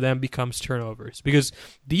stat for them becomes turnovers, because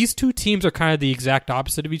these two teams are kind of the exact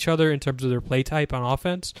opposite of each other in terms of their play type on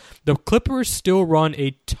offense. The Clippers still run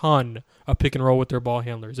a ton of pick and roll with their ball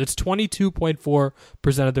handlers. It's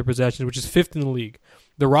 22.4% of their possessions, which is fifth in the league.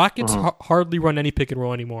 The Rockets hardly run any pick and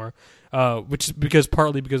roll anymore, which is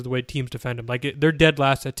partly because of the way teams defend them. Like they're dead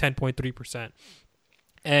last at 10.3%.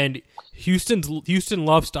 And Houston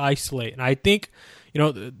loves to isolate, and I think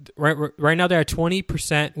right now they're at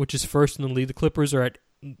 20%, which is first in the league. The Clippers are at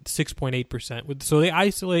 6.8%, so they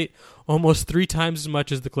isolate almost 3 times as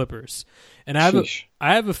much as the Clippers. And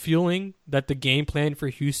I have a feeling that the game plan for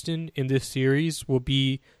Houston in this series will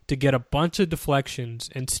be to get a bunch of deflections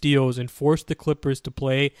and steals and force the Clippers to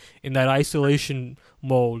play in that isolation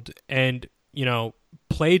mold, and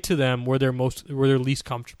play to them where they're least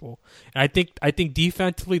comfortable. And I think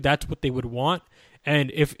defensively that's what they would want.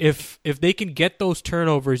 And if they can get those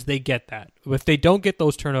turnovers, they get that. If they don't get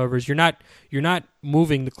those turnovers, you're not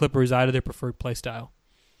moving the Clippers out of their preferred play style.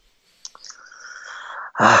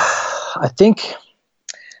 I think,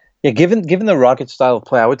 given the Rockets style of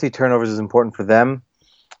play, I would say turnovers is important for them.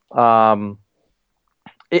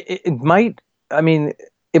 It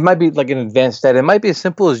might be like an advanced stat. It might be as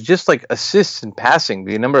simple as just like assists and passing,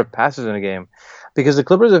 the number of passes in a game. Because the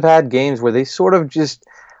Clippers have had games where they sort of just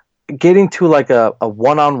getting to like a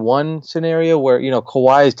one-on-one scenario where,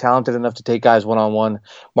 Kawhi is talented enough to take guys one-on-one.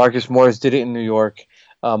 Marcus Morris did it in New York.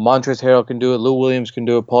 Montrezl Harrell can do it. Lou Williams can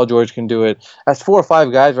do it. Paul George can do it. That's 4 or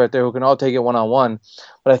 5 guys right there who can all take it one-on-one.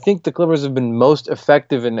 But I think the Clippers have been most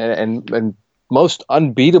effective and most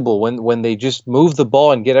unbeatable when they just move the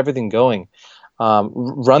ball and get everything going.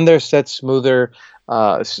 Run their sets smoother,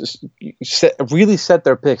 really set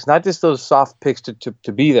their picks, not just those soft picks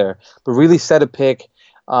to be there, but really set a pick,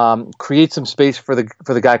 create some space for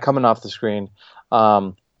the guy coming off the screen,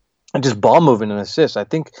 and just ball moving and assists. I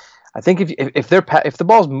think if the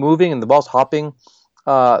ball's moving and the ball's hopping,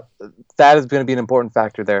 that is going to be an important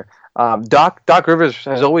factor there. Doc Rivers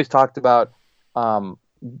has always talked about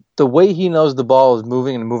the way he knows the ball is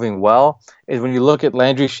moving and moving well is when you look at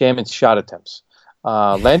Landry Shamet's shot attempts.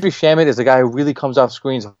 Landry Shamet is a guy who really comes off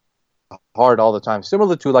screens hard all the time,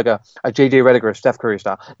 similar to like a JJ Redick or a Steph Curry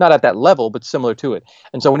style. Not at that level, but similar to it.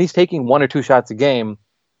 And so when he's taking 1 or 2 shots a game,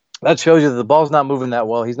 that shows you that the ball's not moving that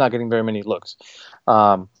well. He's not getting very many looks.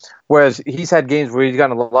 Whereas he's had games where he's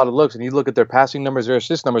gotten a lot of looks, and you look at their passing numbers, their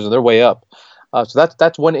assist numbers, and they're way up. So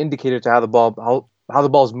that's one indicator to how the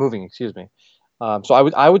ball's moving. Excuse me. So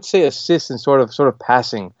I would say assists and sort of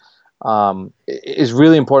passing is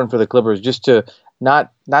really important for the Clippers, just to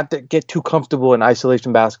not to get too comfortable in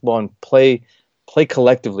isolation basketball and play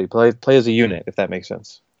collectively, play as a unit, if that makes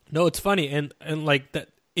sense. No, it's funny, and like that,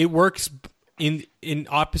 it works in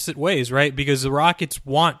opposite ways, right? Because the Rockets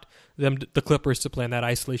want the Clippers to play in that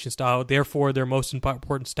isolation style. Therefore, their most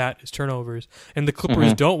important stat is turnovers, and the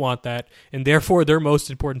Clippers don't want that, and therefore their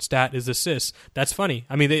most important stat is assists. That's funny.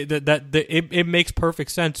 I mean, it makes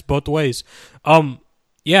perfect sense both ways.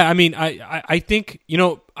 Yeah, I mean, I think,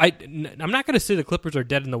 I'm not going to say the Clippers are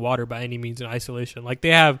dead in the water by any means in isolation. Like,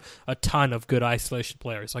 they have a ton of good isolation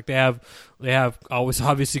players. Like, they have always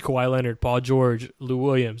obviously Kawhi Leonard, Paul George, Lou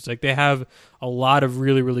Williams. Like, they have a lot of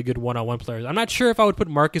really, really good one-on-one players. I'm not sure if I would put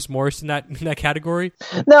Marcus Morris in that category.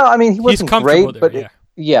 No, I mean, he wasn't great, there, but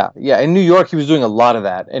yeah. In New York, he was doing a lot of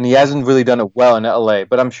that, and he hasn't really done it well in LA,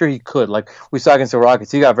 but I'm sure he could. Like, we saw against the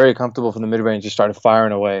Rockets, he got very comfortable from the mid-range, just started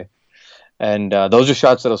firing away. And those are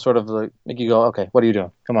shots that'll sort of like make you go, okay, what are you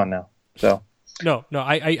doing? Come on now. So no,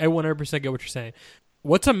 I 100% get what you're saying.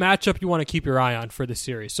 What's a matchup you want to keep your eye on for this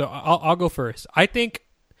series? So I'll go first. I think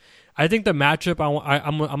the matchup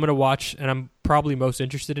I'm going to watch and I'm probably most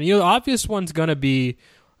interested in. The obvious one's going to be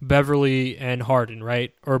Beverly and Harden,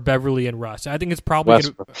 right? Or Beverly and Russ. I think it's probably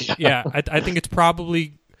I think it's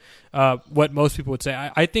probably what most people would say.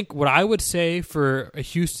 I think what I would say for a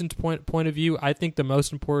Houston's point of view, I think the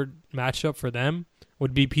most important matchup for them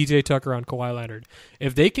would be PJ Tucker on Kawhi Leonard.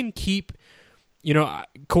 If they can keep,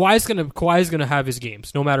 Kawhi's gonna have his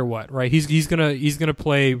games no matter what, right? He's gonna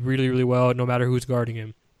play really, really well no matter who's guarding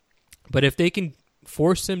him. But if they can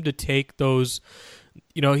force him to take those,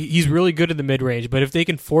 he's really good in the mid-range, but if they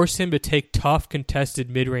can force him to take tough contested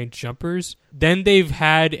mid-range jumpers, then they've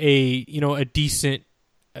had a decent.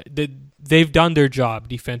 They've done their job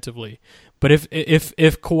defensively. But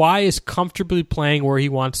if Kawhi is comfortably playing where he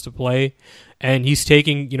wants to play, and he's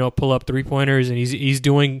taking pull up 3-pointers, and he's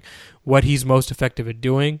doing what he's most effective at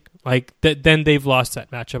doing, like then they've lost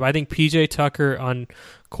that matchup. I think PJ Tucker on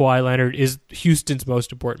Kawhi Leonard is Houston's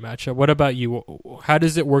most important matchup. What about you? How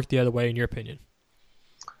does it work the other way in your opinion?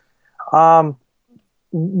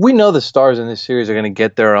 We know the stars in this series are going to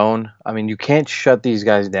get their own. I mean, you can't shut these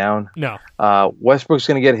guys down. No. Westbrook's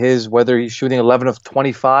going to get his, whether he's shooting 11 of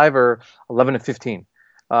 25 or 11 of 15.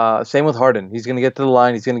 Same with Harden. He's going to get to the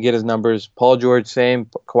line. He's going to get his numbers. Paul George, same.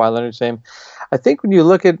 Kawhi Leonard, same. I think when you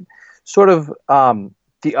look at sort of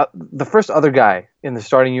the first other guy in the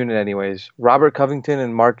starting unit anyways, Robert Covington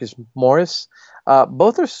and Marcus Morris,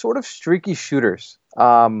 both are sort of streaky shooters.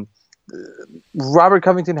 Robert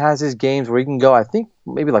Covington has his games where he can go, I think,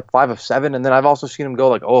 maybe like 5 of 7, and then I've also seen him go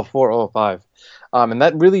like 0 of 4, 0 of 5. And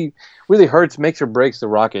that really, really hurts, makes or breaks the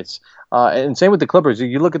Rockets. And same with the Clippers.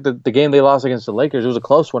 You look at the game they lost against the Lakers, it was a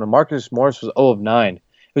close one, and Marcus Morris was 0 of 9. It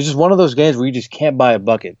was just one of those games where you just can't buy a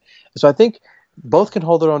bucket. So I think both can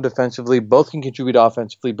hold their own defensively, both can contribute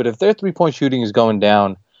offensively, but if their three-point shooting is going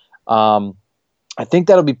down, I think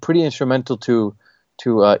that'll be pretty instrumental to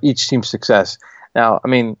each team's success. Now, I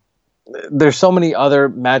mean, there's so many other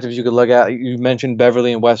matchups you could look at. You mentioned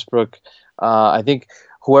Beverly and Westbrook. I think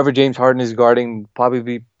whoever James Harden is guarding, probably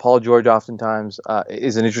be Paul George oftentimes,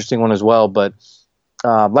 is an interesting one as well. But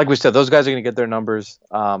like we said, those guys are going to get their numbers,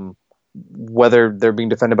 whether they're being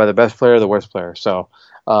defended by the best player or the worst player. So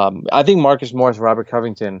I think Marcus Morris and Robert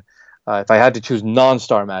Covington, if I had to choose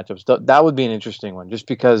non-star matchups, that would be an interesting one, just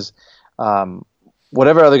because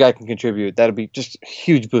whatever other guy can contribute, that would be just a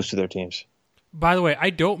huge boost to their teams. By the way,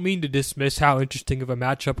 I don't mean to dismiss how interesting of a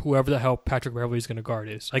matchup whoever the hell Patrick Beverly is going to guard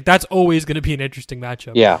is. Like, that's always going to be an interesting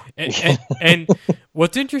matchup. Yeah. And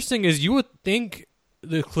what's interesting is you would think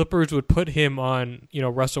the Clippers would put him on,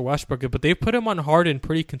 Russell Westbrook, but they put him on Harden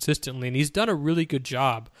pretty consistently, and he's done a really good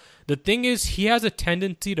job. The thing is, he has a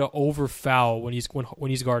tendency to over-foul when he's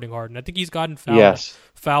guarding Harden. I think he's gotten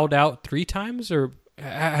fouled out 3 times, or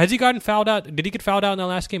has he gotten fouled out? Did he get fouled out in the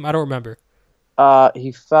last game? I don't remember.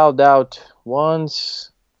 He fouled out once,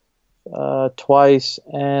 twice,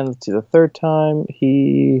 and let's see, the third time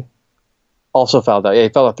he also fouled out. Yeah, he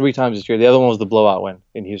fouled out 3 times this year. The other one was the blowout win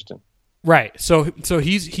in Houston. Right. So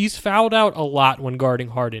he's fouled out a lot when guarding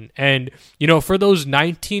Harden. And, for those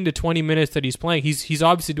 19 to 20 minutes that he's playing, he's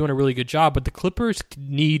obviously doing a really good job, but the Clippers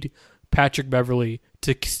need Patrick Beverly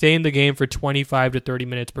to stay in the game for 25 to 30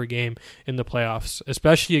 minutes per game in the playoffs,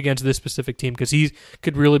 especially against this specific team, because he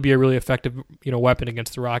could really be a really effective, weapon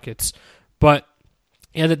against the Rockets. But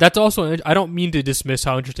that's also, I don't mean to dismiss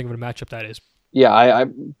how interesting of a matchup that is. Yeah,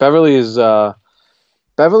 Beverly is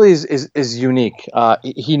unique.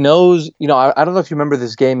 He knows, I don't know if you remember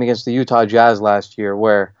this game against the Utah Jazz last year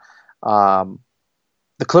where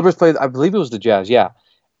the Clippers played, I believe it was the Jazz, yeah.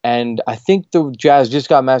 And I think the Jazz just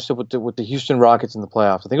got matched up with the Houston Rockets in the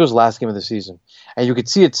playoffs. I think it was the last game of the season. And you could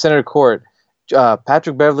see at center court,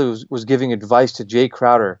 Patrick Beverly was giving advice to Jay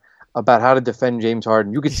Crowder about how to defend James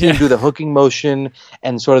Harden. You could see him do the hooking motion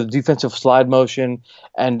and sort of the defensive slide motion.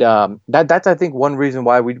 And that's, I think, one reason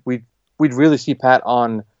why we'd really see Pat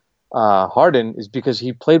on Harden is because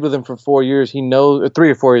he played with him for 4 years. He knows, or 3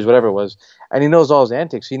 or 4 years, whatever it was. And he knows all his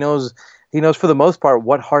antics. He knows for the most part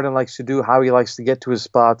what Harden likes to do, how he likes to get to his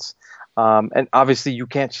spots. And obviously you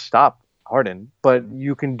can't stop Harden, but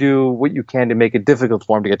you can do what you can to make it difficult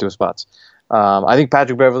for him to get to his spots. I think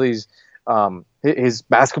Patrick Beverly's his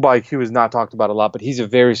basketball IQ is not talked about a lot, but he's a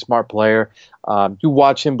very smart player. You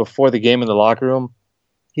watch him before the game in the locker room.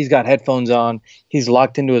 He's got headphones on. He's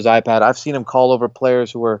locked into his iPad. I've seen him call over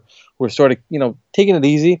players who were sort of, taking it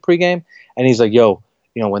easy pregame. And he's like, yo,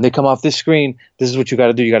 when they come off this screen, this is what you got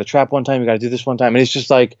to do. You got to trap one time. You got to do this one time. And it's just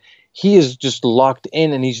like he is just locked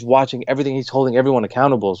in and he's watching everything. He's holding everyone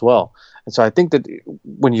accountable as well. And so I think that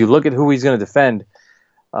when you look at who he's going to defend,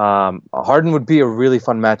 Harden would be a really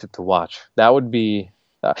fun matchup to watch. That would be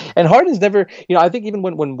and Harden's never, I think even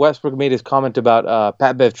when Westbrook made his comment about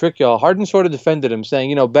Pat Bev trick y'all, Harden sort of defended him,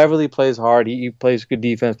 saying, Beverly plays hard. He plays good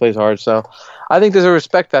defense, plays hard. So I think there's a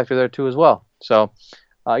respect factor there too as well. So,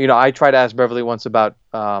 I tried to ask Beverly once about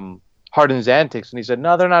Harden's antics, and he said,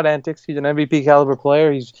 no, they're not antics. He's an MVP caliber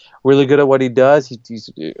player. He's really good at what he does.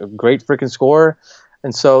 He's a great freaking scorer.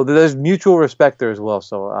 And so there's mutual respect there as well.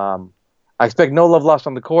 So I expect no love lost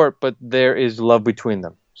on the court, but there is love between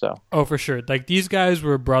them. So. Oh, for sure. Like, these guys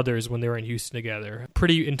were brothers when they were in Houston together,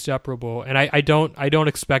 pretty inseparable, and I don't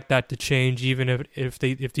expect that to change, even if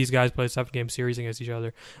these guys play a 7-game series against each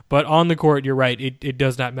other. But on the court, you're right, it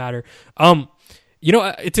does not matter. You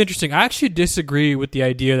know, it's interesting. I actually disagree with the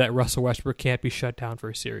idea that Russell Westbrook can't be shut down for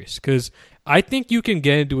a series because I think you can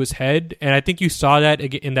get into his head, and I think you saw that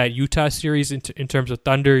in that Utah series in terms of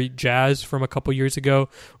Thunder Jazz from a couple years ago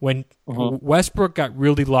when Westbrook got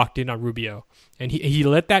really locked in on Rubio. And he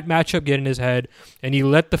let that matchup get in his head, and he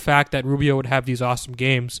let the fact that Rubio would have these awesome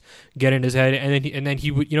games get in his head, and then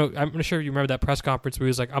he would, you know, I'm not sure if you remember that press conference where he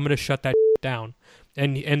was like, "I'm going to shut that down,"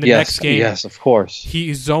 and the next game, yes, of course,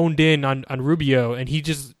 he zoned in on Rubio, and he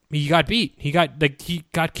got beat. He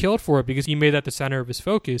got killed for it because he made that the center of his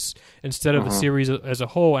focus instead of a series as a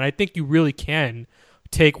whole. And I think you really can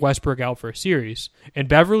take Westbrook out for a series, and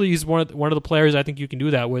Beverly is one of the players I think you can do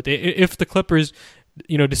that with if the Clippers,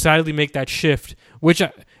 you know, decidedly make that shift, which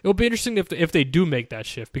it'll be interesting if they do make that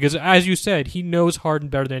shift, because as you said, he knows Harden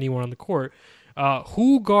better than anyone on the court.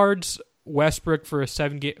 Who guards Westbrook for a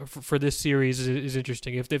 7-game for this series is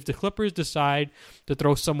interesting. If the Clippers decide to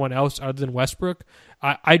throw someone else other than Westbrook,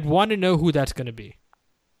 I'd want to know who that's going to be.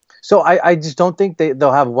 So I just don't think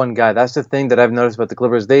they'll have one guy. That's the thing that I've noticed about the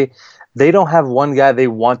Clippers. They don't have one guy they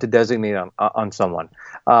want to designate on someone.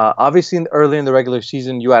 Obviously, early in the regular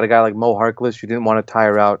season, you had a guy like Mo Harkless. You didn't want to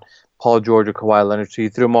tire out Paul George or Kawhi Leonard, so you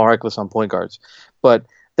threw Mo Harkless on point guards. But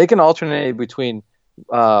they can alternate between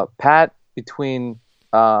Pat, between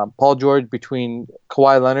Paul George, between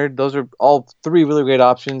Kawhi Leonard. Those are all three really great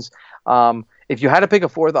options. If you had to pick a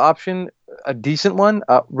fourth option, a decent one,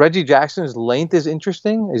 Reggie Jackson's length is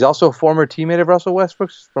interesting. He's also a former teammate of Russell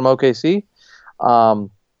Westbrook's from OKC.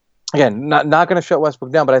 Again, not going to shut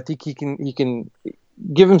Westbrook down, but I think he can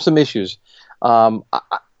give him some issues. The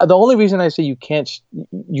only reason I say you can't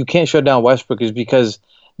shut down Westbrook is because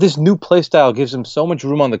this new play style gives him so much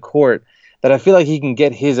room on the court that I feel like he can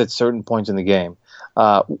get his at certain points in the game.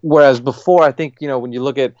 Whereas before, I think, you know, when you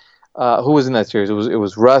look at who was in that series, it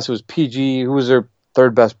was Russ, it was PG. Who was their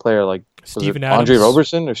third best player? Like Steven Adams. Andre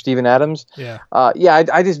Roberson or Steven Adams? Yeah.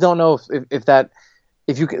 I just don't know if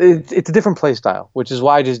it's a different play style, which is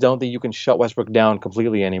why I just don't think you can shut Westbrook down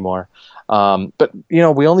completely anymore. But you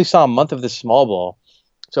know, we only saw a month of this small ball,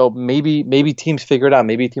 so maybe teams figure it out.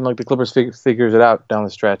 Maybe a team like the Clippers figures it out down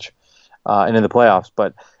the stretch and in the playoffs.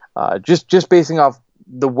 But just basing off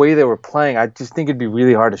the way they were playing, I just think it'd be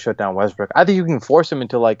really hard to shut down Westbrook. I think you can force him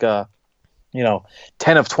into like a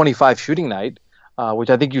 10 of 25 shooting night, which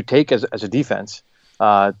I think you take as a defense.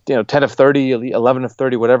 10 of 30, 11 of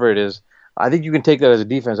 30, whatever it is. I think you can take that as a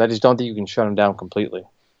defense. I just don't think you can shut him down completely.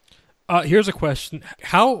 Here's a question.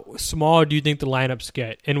 How small do you think the lineups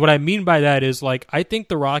get? And what I mean by that is, like, I think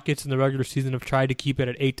the Rockets in the regular season have tried to keep it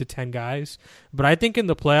at 8 to 10 guys. But I think in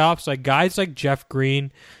the playoffs, like, guys like Jeff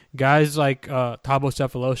Green, guys like Thabo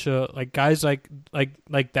Cephalosha, like, guys like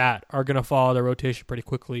that are going to fall out of the rotation pretty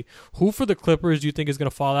quickly. Who for the Clippers do you think is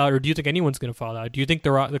going to fall out, or do you think anyone's going to fall out? Do you think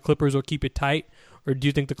the Clippers will keep it tight, or do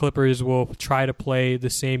you think the Clippers will try to play the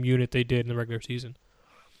same unit they did in the regular season?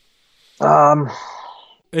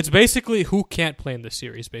 It's basically who can't play in this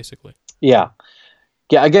series, basically. Yeah.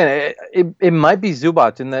 Again, it might be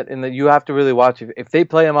Zubac in that you have to really watch. If they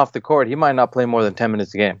play him off the court, he might not play more than 10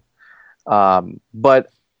 minutes a game.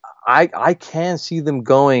 But I can see them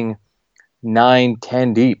going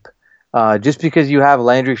 9-10 deep, just because you have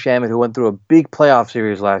Landry Shamet, who went through a big playoff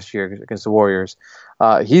series last year against the Warriors.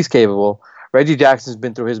 He's capable. Reggie Jackson's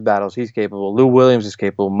been through his battles. He's capable. Lou Williams is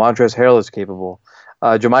capable. Montrezl Harrell is capable.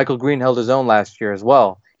 JaMychal Green held his own last year as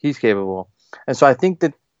well. He's capable. And so I think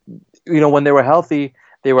that, when they were healthy,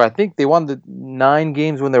 they won the 9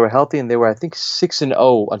 games when they were healthy, and they were,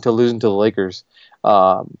 6-0 until losing to the Lakers.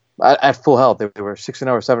 At full health, they were 6-0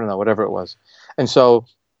 or 7-0, whatever it was. And so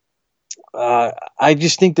I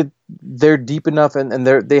just think that they're deep enough and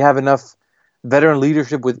they have enough veteran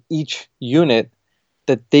leadership with each unit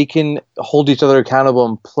that they can hold each other accountable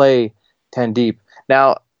and play 10 deep.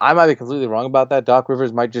 Now, I might be completely wrong about that. Doc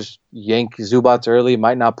Rivers might just yank Zubac early,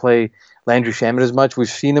 might not play Landry Shamet as much. We've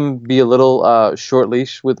seen him be a little short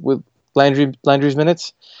leash with Landry's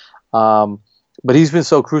minutes. But he's been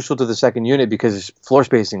so crucial to the second unit because his floor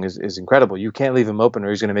spacing is incredible. You can't leave him open or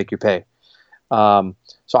he's going to make you pay. So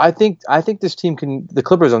I think this team the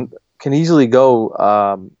Clippers can easily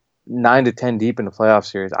go 9 to 10 deep in the playoff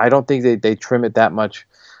series. I don't think they trim it that much.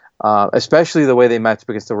 Especially the way they match up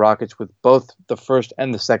against the Rockets with both the first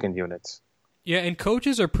and the second units. Yeah, and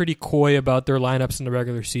coaches are pretty coy about their lineups in the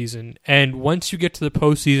regular season. And once you get to the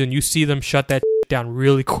postseason, you see them shut that down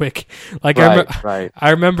really quick. Like right.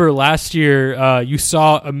 I remember last year, you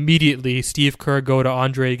saw immediately Steve Kerr go to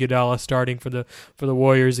Andre Iguodala starting for the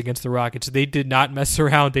Warriors against the Rockets. They did not mess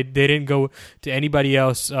around. They didn't go to anybody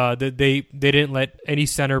else. They didn't let any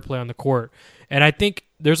center play on the court. And I think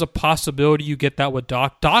there's a possibility you get that with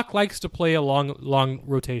Doc. Doc likes to play a long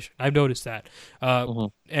rotation. I've noticed that.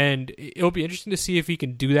 And it'll be interesting to see if he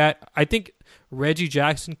can do that. I think Reggie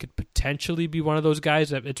Jackson could potentially be one of those guys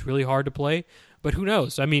that it's really hard to play. But who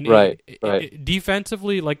knows? I mean,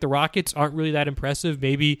 defensively, like the Rockets aren't really that impressive.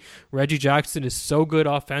 Maybe Reggie Jackson is so good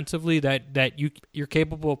offensively that you're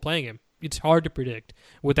capable of playing him. It's hard to predict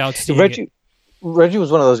without seeing it. Reggie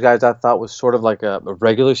was one of those guys I thought was sort of like a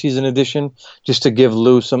regular season addition, just to give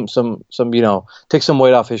Lou some take some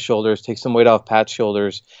weight off his shoulders, take some weight off Pat's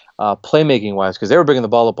shoulders, playmaking wise, because they were bringing the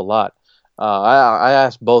ball up a lot. I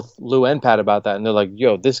asked both Lou and Pat about that, and they're like,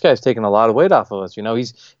 "Yo, this guy's taking a lot of weight off of us.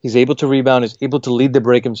 He's able to rebound, he's able to lead the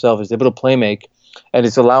break himself, he's able to play make, and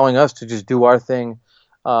it's allowing us to just do our thing,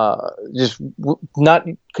 not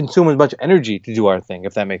consume as much energy to do our thing,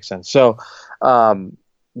 if that makes sense." So,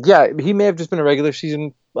 yeah, he may have just been a regular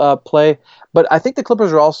season play, but I think the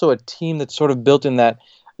Clippers are also a team that's sort of built in that,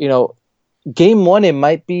 game one it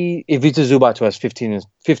might be Ivica Zubac who has 15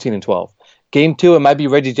 and 12. Game 2, it might be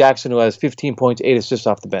Reggie Jackson who has 15 points, 8 assists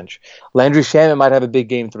off the bench. Landry Shamet might have a big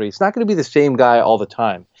Game 3. It's not going to be the same guy all the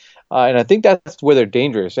time. And I think that's where they're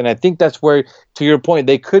dangerous. And I think that's where, to your point,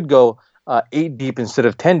 they could go 8 deep instead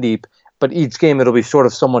of 10 deep, but each game it'll be sort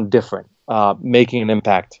of someone different making an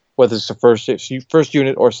impact, whether it's the first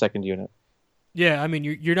unit or second unit. Yeah, I mean,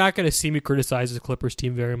 you're not going to see me criticize the Clippers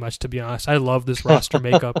team very much, to be honest. I love this roster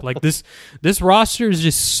makeup. Like this roster is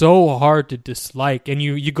just so hard to dislike, and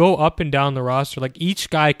you go up and down the roster. Like each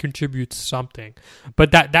guy contributes something.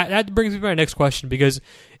 But that brings me to my next question, because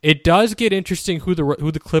it does get interesting who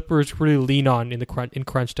the Clippers really lean on in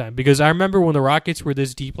crunch time. Because I remember when the Rockets were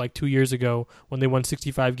this deep, like 2 years ago, when they won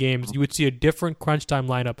 65 games, you would see a different crunch time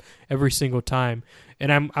lineup every single time.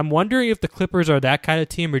 And I'm wondering if the Clippers are that kind of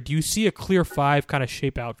team, or do you see a clear 5 kind of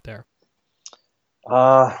shape out there?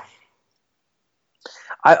 I've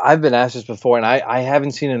been asked this before, and I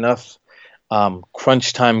haven't seen enough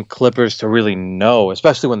crunch time Clippers to really know,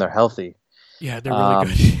 especially when they're healthy. Yeah, they're really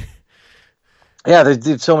good. Yeah,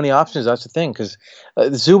 there's so many options. That's the thing, because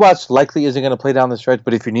Zubac likely isn't going to play down the stretch,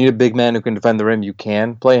 but if you need a big man who can defend the rim, you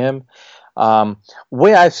can play him.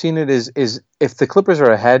 Way I've seen it is if the Clippers are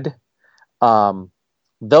ahead,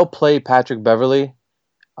 they'll play Patrick Beverley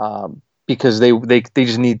because they want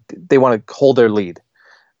to hold their lead.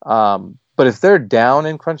 But if they're down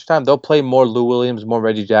in crunch time, they'll play more Lou Williams, more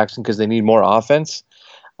Reggie Jackson, because they need more offense.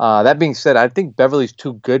 That being said, I think Beverly's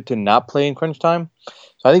too good to not play in crunch time.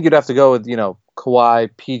 So I think you'd have to go with Kawhi,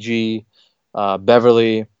 PG,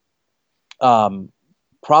 Beverly,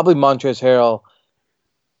 probably Montrezl Harrell,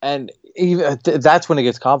 and even that's when it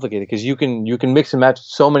gets complicated, because you can mix and match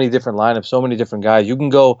so many different lineups, so many different guys. You can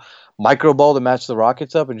go micro ball to match the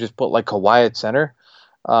Rockets up and just put like Kawhi at center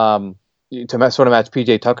to sort of match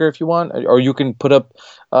PJ Tucker if you want, or you can put up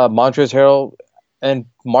Montrezl Harrell and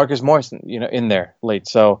Marcus Morris, in there late.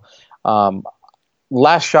 So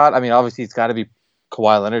last shot, I mean, obviously it's got to be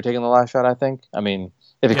Kawhi Leonard taking the last shot, I think. I mean,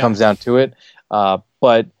 if it comes down to it.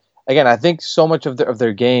 But again, I think so much of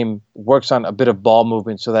their game works on a bit of ball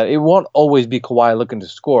movement, so that it won't always be Kawhi looking to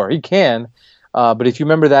score. He can, but if you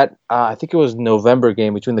remember that, I think it was November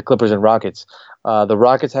game between the Clippers and Rockets. The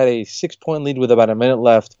Rockets had a 6-point lead with about a minute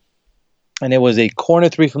left, and it was a corner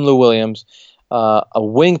 3 from Lou Williams, a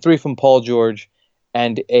wing 3 from Paul George,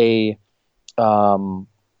 and it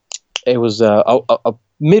was a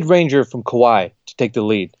mid-ranger from Kawhi to take the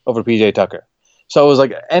lead over PJ Tucker. So it was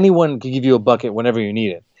like anyone could give you a bucket whenever you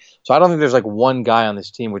need it. So I don't think there's like one guy on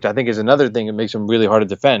this team, which I think is another thing that makes him really hard to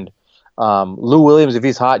defend. Lou Williams, if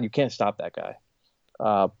he's hot, you can't stop that guy.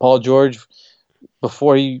 Paul George,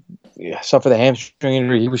 before he suffered the hamstring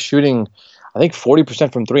injury, he was shooting, I think,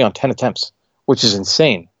 40% from 3 on 10 attempts, which is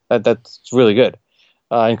insane. That's really good.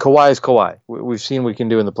 And Kawhi is Kawhi. We've seen what we can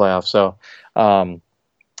do in the playoffs. So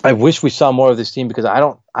I wish we saw more of this team, because I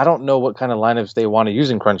don't know what kind of lineups they want to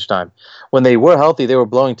use in crunch time. When they were healthy, they were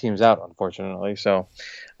blowing teams out, unfortunately. So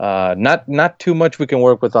not too much we can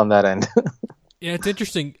work with on that end. Yeah, it's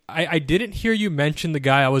interesting. I didn't hear you mention the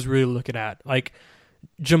guy I was really looking at. Like,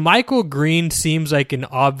 JaMychal Green seems like an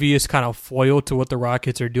obvious kind of foil to what the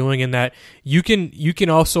Rockets are doing, in that you can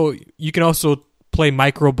also play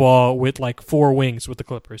micro ball with like 4 wings with the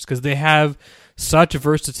Clippers, because they have such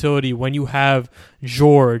versatility when you have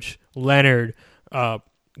George, Leonard,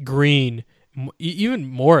 Green, even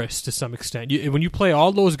Morris to some extent. When you play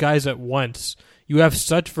all those guys at once, you have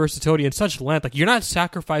such versatility and such length. Like, you're not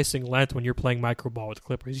sacrificing length when you're playing micro ball with the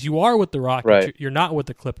Clippers. You are with the Rockets. Right. You're not with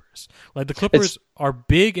the Clippers. Like, the Clippers are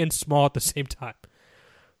big and small at the same time.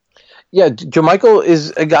 Yeah, JaMychal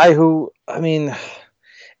is a guy who, I mean,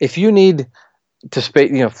 if you need to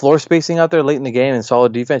space, floor spacing out there late in the game and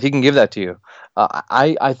solid defense, he can give that to you.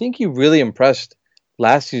 I think he really impressed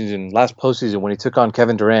last postseason when he took on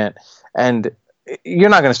Kevin Durant. And you're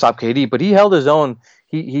not going to stop KD, but he held his own.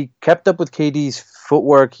 He kept up with KD's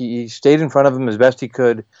footwork. He stayed in front of him as best he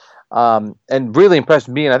could, and really impressed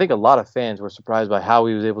me. And I think a lot of fans were surprised by how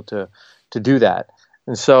he was able to do that.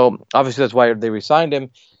 And so obviously that's why they re-signed him.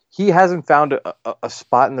 He hasn't found a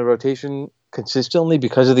spot in the rotation consistently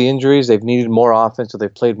because of the injuries. They've needed more offense, so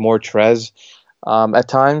they've played more Trez at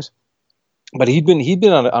times. But he'd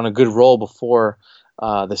been on a good roll before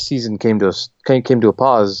the season came to a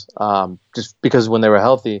pause. Just because when they were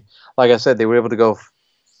healthy, like I said, they were able to go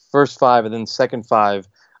first five and then second five,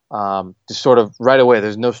 just sort of right away.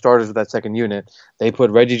 There's no starters with that second unit. They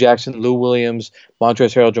put Reggie Jackson, Lou Williams,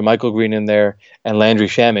 Montrezl Harrell, JaMychal Green in there, and Landry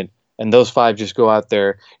Shamet. And those five just go out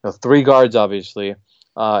there. Three guards, obviously,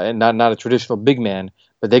 and not a traditional big man,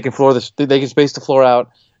 but they can space the floor out.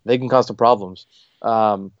 They can cause some problems.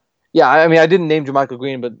 Yeah, I mean, I didn't name JaMychal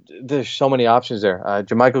Green, but there's so many options there.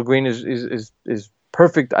 JaMychal Green is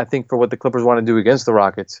perfect, I think, for what the Clippers want to do against the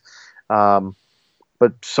Rockets.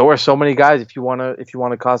 But so are so many guys if you want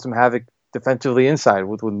to cause some havoc defensively inside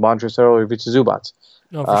with Montrezl Harrell or Ivica Zubac.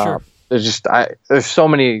 No, for sure. There's so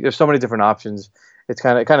many different options. It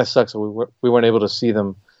kind of sucks that we weren't able to see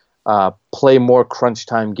them play more crunch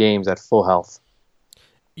time games at full health.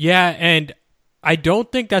 Yeah, and I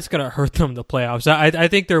don't think that's going to hurt them in the playoffs. I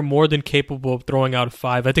think they're more than capable of throwing out a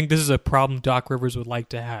five. I think this is a problem Doc Rivers would like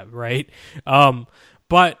to have, right?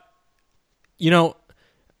 But you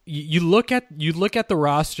look at the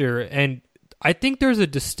roster, and I think there's a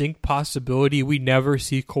distinct possibility we never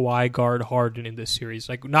see Kawhi guard Harden in this series,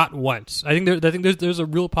 like not once. I think there's a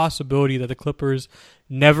real possibility that the Clippers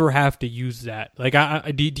never have to use that. Like,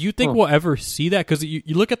 do you think we'll ever see that? Because you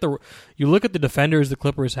look at the defenders the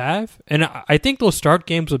Clippers have, and I think they'll start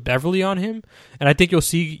games with Beverly on him, and I think you'll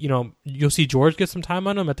see George get some time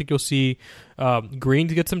on him. I think you'll see Green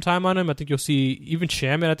get some time on him. I think you'll see even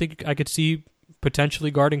Shamet. I think I could see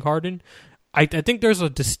potentially guarding Harden. I think there's a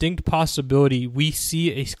distinct possibility we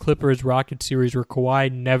see a Clippers Rockets series where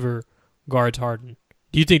Kawhi never guards Harden.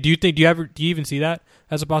 Do you even see that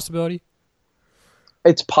as a possibility?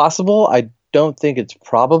 It's possible. I don't think it's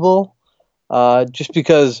probable. Just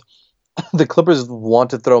because the Clippers want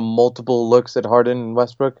to throw multiple looks at Harden and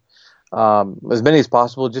Westbrook, as many as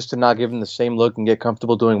possible, just to not give them the same look and get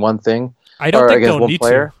comfortable doing one thing. I don't think they'll need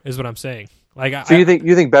to, is what I'm saying. Like, so you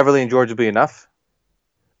think Beverly and George will be enough?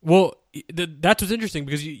 Well, that's what's interesting,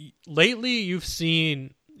 because lately you've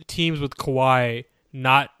seen teams with Kawhi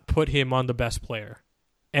not put him on the best player.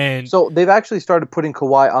 And so they've actually started putting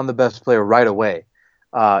Kawhi on the best player right away.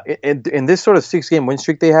 In this sort of 6-game win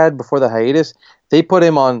streak they had before the hiatus, they put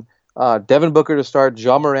him on Devin Booker to start,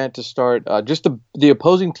 Ja Morant to start. Just the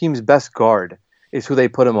opposing team's best guard is who they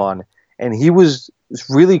put him on. And he was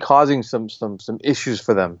really causing some issues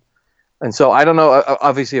for them. And so I don't know.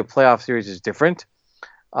 Obviously, a playoff series is different.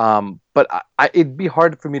 But it'd be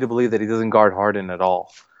hard for me to believe that he doesn't guard Harden at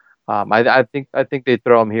all. I think they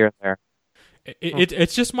throw him here and there.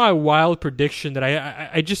 It's just my wild prediction that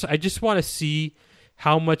I just want to see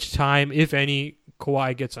how much time, if any,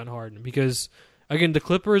 Kawhi gets on Harden, because again, the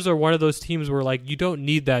Clippers are one of those teams where, like, you don't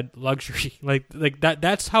need that luxury. like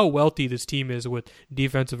that's how wealthy this team is with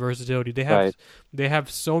defensive versatility. They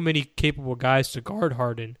have so many capable guys to guard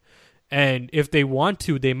Harden. And if they want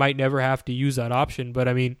to, they might never have to use that option. But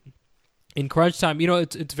I mean, in crunch time,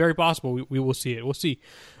 it's very possible we will see it. We'll see.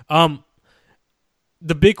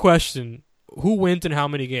 The big question: who wins in how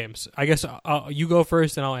many games? I guess you go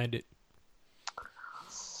first, and I'll end it.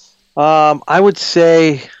 I would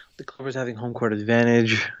say the Clippers having home court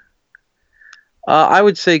advantage. I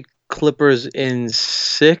would say Clippers in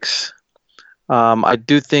 6. I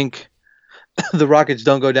do think the Rockets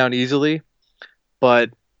don't go down easily, but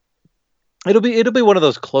it'll be one of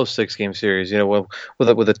those close 6-game series, with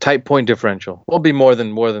a tight point differential. Won't be more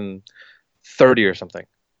than 30 or something,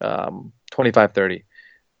 25-30.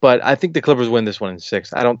 But I think the Clippers win this one in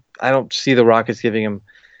 6. I don't see the Rockets giving him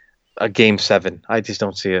a game 7. I just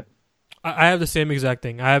don't see it. I have the same exact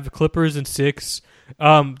thing. I have Clippers in 6.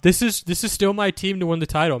 This is still my team to win the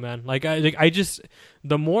title, man.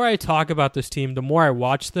 The more I talk about this team, the more I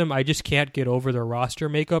watch them, I just can't get over their roster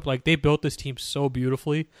makeup. Like, they built this team so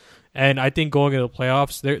beautifully, and I think going into the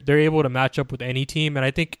playoffs, they're able to match up with any team. And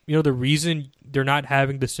I think the reason they're not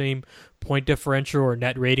having the same point differential or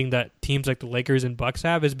net rating that teams like the Lakers and Bucks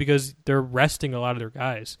have is because they're resting a lot of their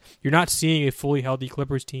guys. You're not seeing a fully healthy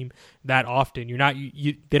Clippers team that often.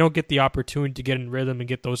 They don't get the opportunity to get in rhythm and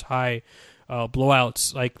get those high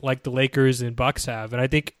blowouts like the Lakers and Bucks have. And I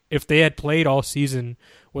think if they had played all season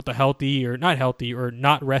with a healthy or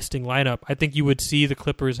not resting lineup, I think you would see the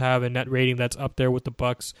Clippers have a net rating that's up there with the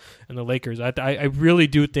Bucks and the Lakers. I really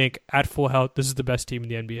do think at full health, this is the best team in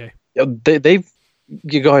the NBA.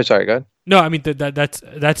 You go ahead. Sorry, go ahead. No, I mean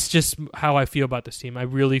that's just how I feel about this team. I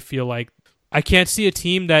really feel like I can't see a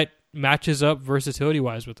team that matches up versatility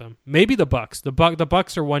wise with them. Maybe the Bucks. The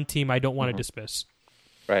Bucks are one team I don't want to dismiss.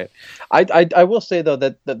 Right. I will say though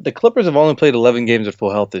that the Clippers have only played 11 games at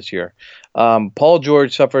full health this year. Paul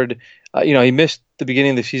George suffered. He missed the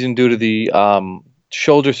beginning of the season due to the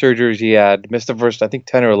shoulder surgeries he had. Missed the first, I think,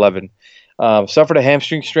 10 or 11. Suffered a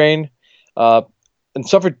hamstring strain. And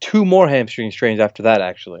suffered 2 more hamstring strains after that,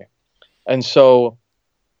 actually. And so,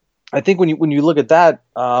 I think when you look at that,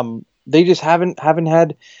 they just haven't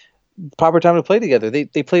had proper time to play together.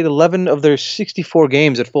 They played 11 of their 64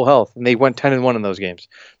 games at full health, and they went 10-1 in those games.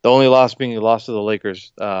 The only loss being the loss to the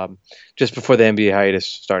Lakers just before the NBA hiatus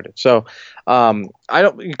started. So,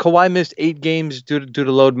 Kawhi missed 8 games due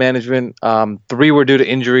to load management. 3 were due to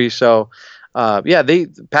injury. So.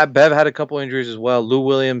 Pat Bev had a couple injuries as well, Lou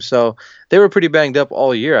Williams, so they were pretty banged up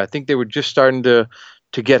all year. I think they were just starting to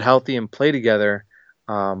get healthy and play together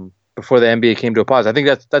before the NBA came to a pause. I think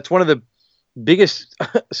that's one of the biggest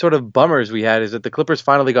sort of bummers we had is that the Clippers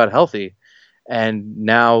finally got healthy, and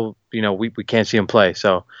now we can't see them play.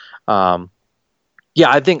 So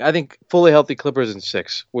I think fully healthy Clippers in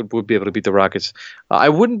 6 would be able to beat the Rockets. I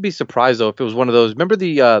wouldn't be surprised though if it was one of those. Remember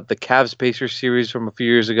the Cavs Pacers series from a few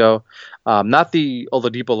years ago? Not the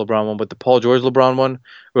Oladipo LeBron one, but the Paul George LeBron one,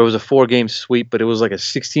 where it was a 4-game sweep, but it was like a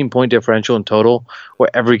 16-point differential in total, where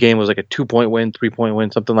every game was like a 2-point win, 3-point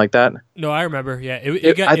win, something like that. No, I remember. Yeah,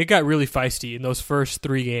 it got really feisty in those first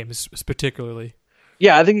 3 games, particularly.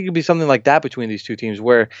 Yeah, I think it could be something like that between these two teams,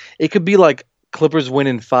 where it could be like Clippers win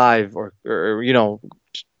in 5 or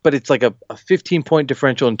but it's like a 15-point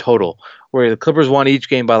differential in total, where the Clippers won each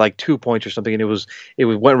game by like 2 points or something, and it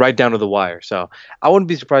went right down to the wire. So I wouldn't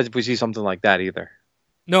be surprised if we see something like that either.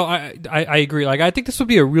 No, I agree. Like, I think this would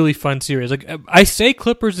be a really fun series. Like, I say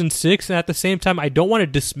Clippers in 6, and at the same time, I don't want to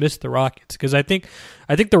dismiss the Rockets, because I think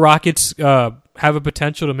the Rockets have a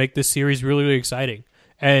potential to make this series really, really exciting.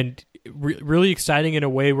 And really exciting in a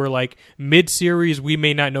way where, like, mid-series we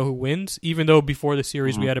may not know who wins, even though before the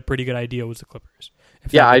series we had a pretty good idea it was the Clippers.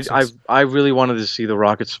 I really wanted to see the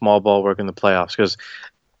Rockets small ball work in the playoffs, because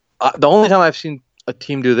the only time I've seen a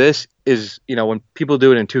team do this is when people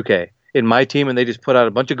do it in 2K. In my team, and they just put out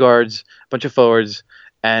a bunch of guards, a bunch of forwards,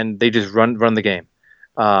 and they just run the game.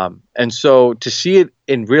 And so to see it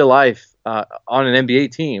in real life on an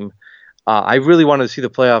NBA team, I really wanted to see the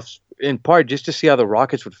playoffs, in part just to see how the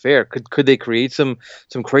Rockets would fare. Could they create some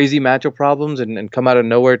crazy matchup problems and come out of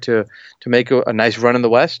nowhere to make a nice run in the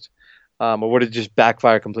West, or would it just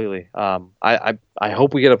backfire completely? I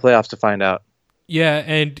hope we get a playoffs to find out. Yeah,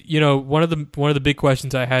 and one of the big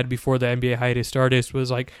questions I had before the NBA hiatus started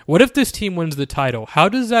was like, what if this team wins the title? How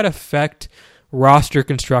does that affect roster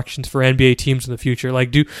constructions for NBA teams in the future?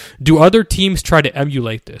 Like, do other teams try to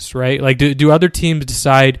emulate this, right? Like, do other teams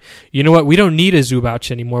decide, you know what, we don't need a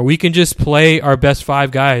Zubac anymore. We can just play our best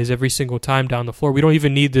 5 guys every single time down the floor. We don't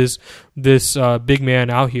even need this big man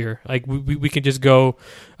out here. Like, we can just go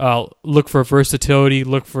look for versatility,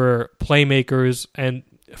 look for playmakers, and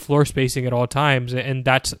floor spacing at all times, and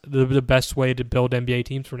that's the best way to build NBA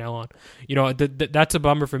teams from now on. That's a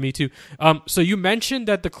bummer for me too. So you mentioned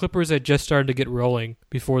that the Clippers had just started to get rolling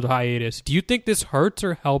before the hiatus. Do you think this hurts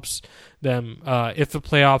or helps them if the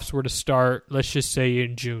playoffs were to start, let's just say,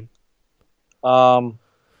 in June? I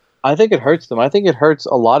think it hurts them. I think it hurts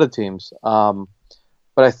a lot of teams. But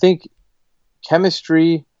I think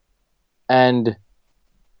chemistry and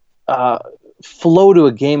flow to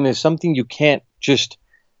a game is something you can't just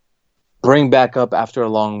bring back up after a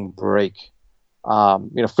long break.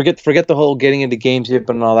 Forget the whole getting into games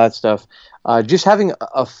and all that stuff. Just having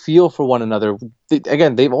a feel for one another.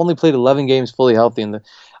 Again, they've only played 11 games fully healthy, and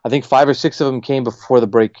I think 5 or 6 of them came before the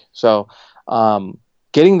break. So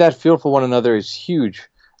getting that feel for one another is huge.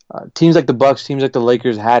 Teams like the Bucks, teams like the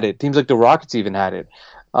Lakers had it. Teams like the Rockets even had it.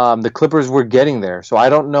 The Clippers were getting there. So I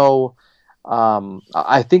don't know.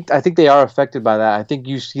 I think they are affected by that. I think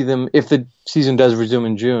you see them, if the season does resume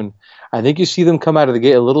in June, I think you see them come out of the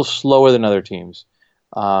gate a little slower than other teams.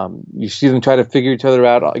 You see them try to figure each other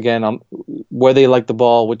out again on where they like the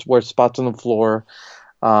ball, where spots on the floor,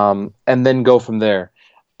 and then go from there.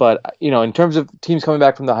 But in terms of teams coming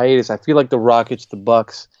back from the hiatus, I feel like the Rockets, the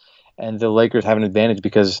Bucks, and the Lakers have an advantage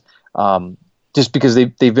because just because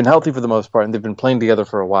they've been healthy for the most part and they've been playing together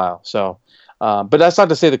for a while. So, but that's not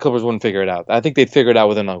to say the Clippers wouldn't figure it out. I think they'd figure it out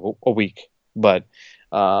within a week. But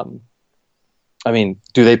do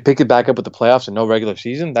they pick it back up with the playoffs and no regular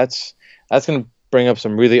season? That's going to bring up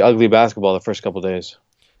some really ugly basketball the first couple of days.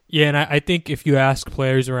 Yeah, and I think if you ask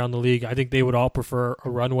players around the league, I think they would all prefer a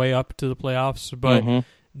runway up to the playoffs, but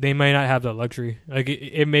they may not have that luxury. Like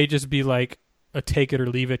it may just be like a take it or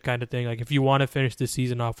leave it kind of thing. Like if you want to finish this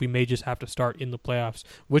season off, we may just have to start in the playoffs,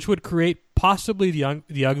 which would create possibly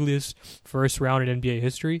the ugliest first round in NBA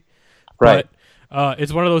history. Right. But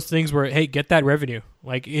it's one of those things where, hey, get that revenue.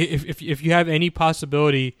 Like if you have any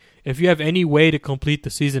possibility, if you have any way to complete the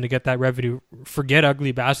season to get that revenue, forget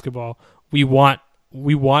ugly basketball. We want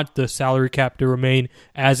the salary cap to remain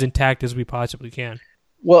as intact as we possibly can.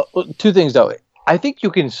 Well, two things though. I think you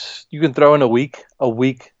can throw in a week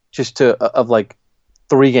just of like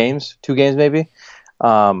 3 games, 2 games maybe,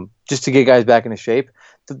 just to get guys back into shape.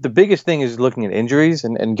 The biggest thing is looking at injuries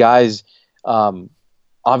and guys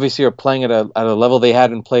obviously are playing at a level they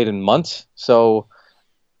hadn't played in months. So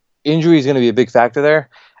injury is going to be a big factor there.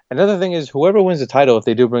 Another thing is whoever wins the title, if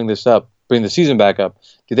they do bring the season back up,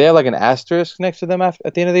 do they have like an asterisk next to them at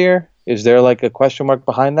the end of the year? Is there like a question mark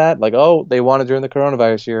behind that? Like, oh, they won it during the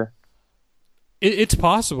coronavirus year. It's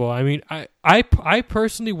possible. I mean, I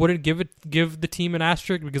personally wouldn't give the team an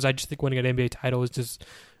asterisk because I just think winning an NBA title is just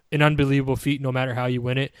an unbelievable feat no matter how you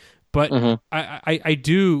win it. But I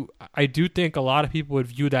do think a lot of people would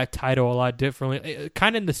view that title a lot differently,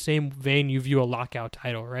 kind of in the same vein you view a lockout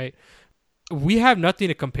title, right? We have nothing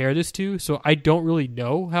to compare this to, so I don't really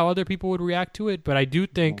know how other people would react to it. But I do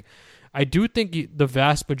think the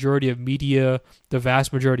vast majority of media, the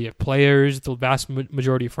vast majority of players, the vast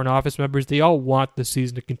majority of front office members, they all want the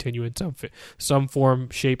season to continue in some form,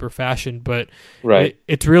 shape, or fashion. But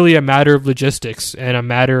it's really a matter of logistics and a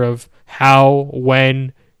matter of how,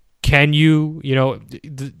 when, can you,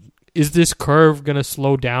 is this curve going to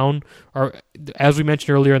slow down? Or, as we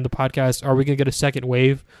mentioned earlier in the podcast, are we going to get a second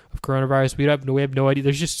wave of coronavirus? We have no idea.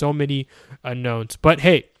 There's just so many unknowns. But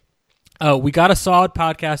hey, we got a solid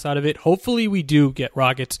podcast out of it. Hopefully we do get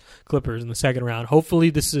Rockets Clippers in the second round. Hopefully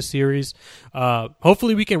this is a series.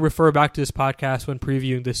 Hopefully we can refer back to this podcast when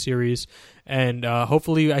previewing this series. And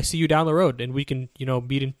hopefully I see you down the road and we can,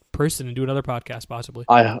 meet in person and do another podcast possibly.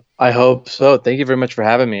 I hope so. Thank you very much for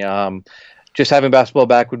having me. Just having basketball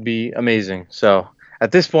back would be amazing. So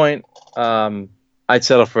at this point, I'd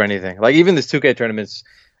settle for anything. Like even this 2K tournament's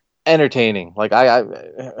entertaining. Like I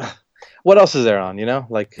what else is there on?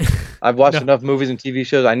 Like I've watched enough movies and TV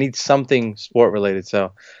shows. I need something sport related.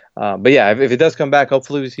 So, but yeah, if it does come back,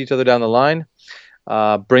 hopefully we see each other down the line.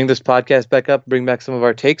 Bring this podcast back up. Bring back some of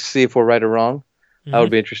our takes. See if we're right or wrong. That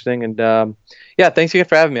would be interesting. And thanks again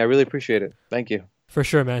for having me. I really appreciate it. Thank you. For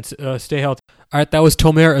sure, man. Stay healthy. All right, that was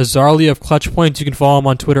Tomer Azarly of Clutch Points. You can follow him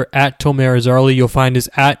on Twitter at Tomer Azarly. You'll find his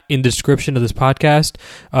 @ in the description of this podcast.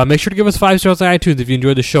 Make sure to give us 5 stars on iTunes if you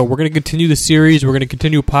enjoyed the show. We're going to continue the series. We're going to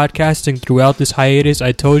continue podcasting throughout this hiatus.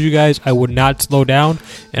 I told you guys I would not slow down,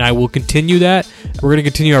 and I will continue that. We're going to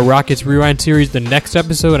continue our Rockets Rewind series the next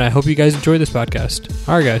episode, and I hope you guys enjoy this podcast.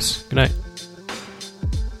 All right, guys. Good night.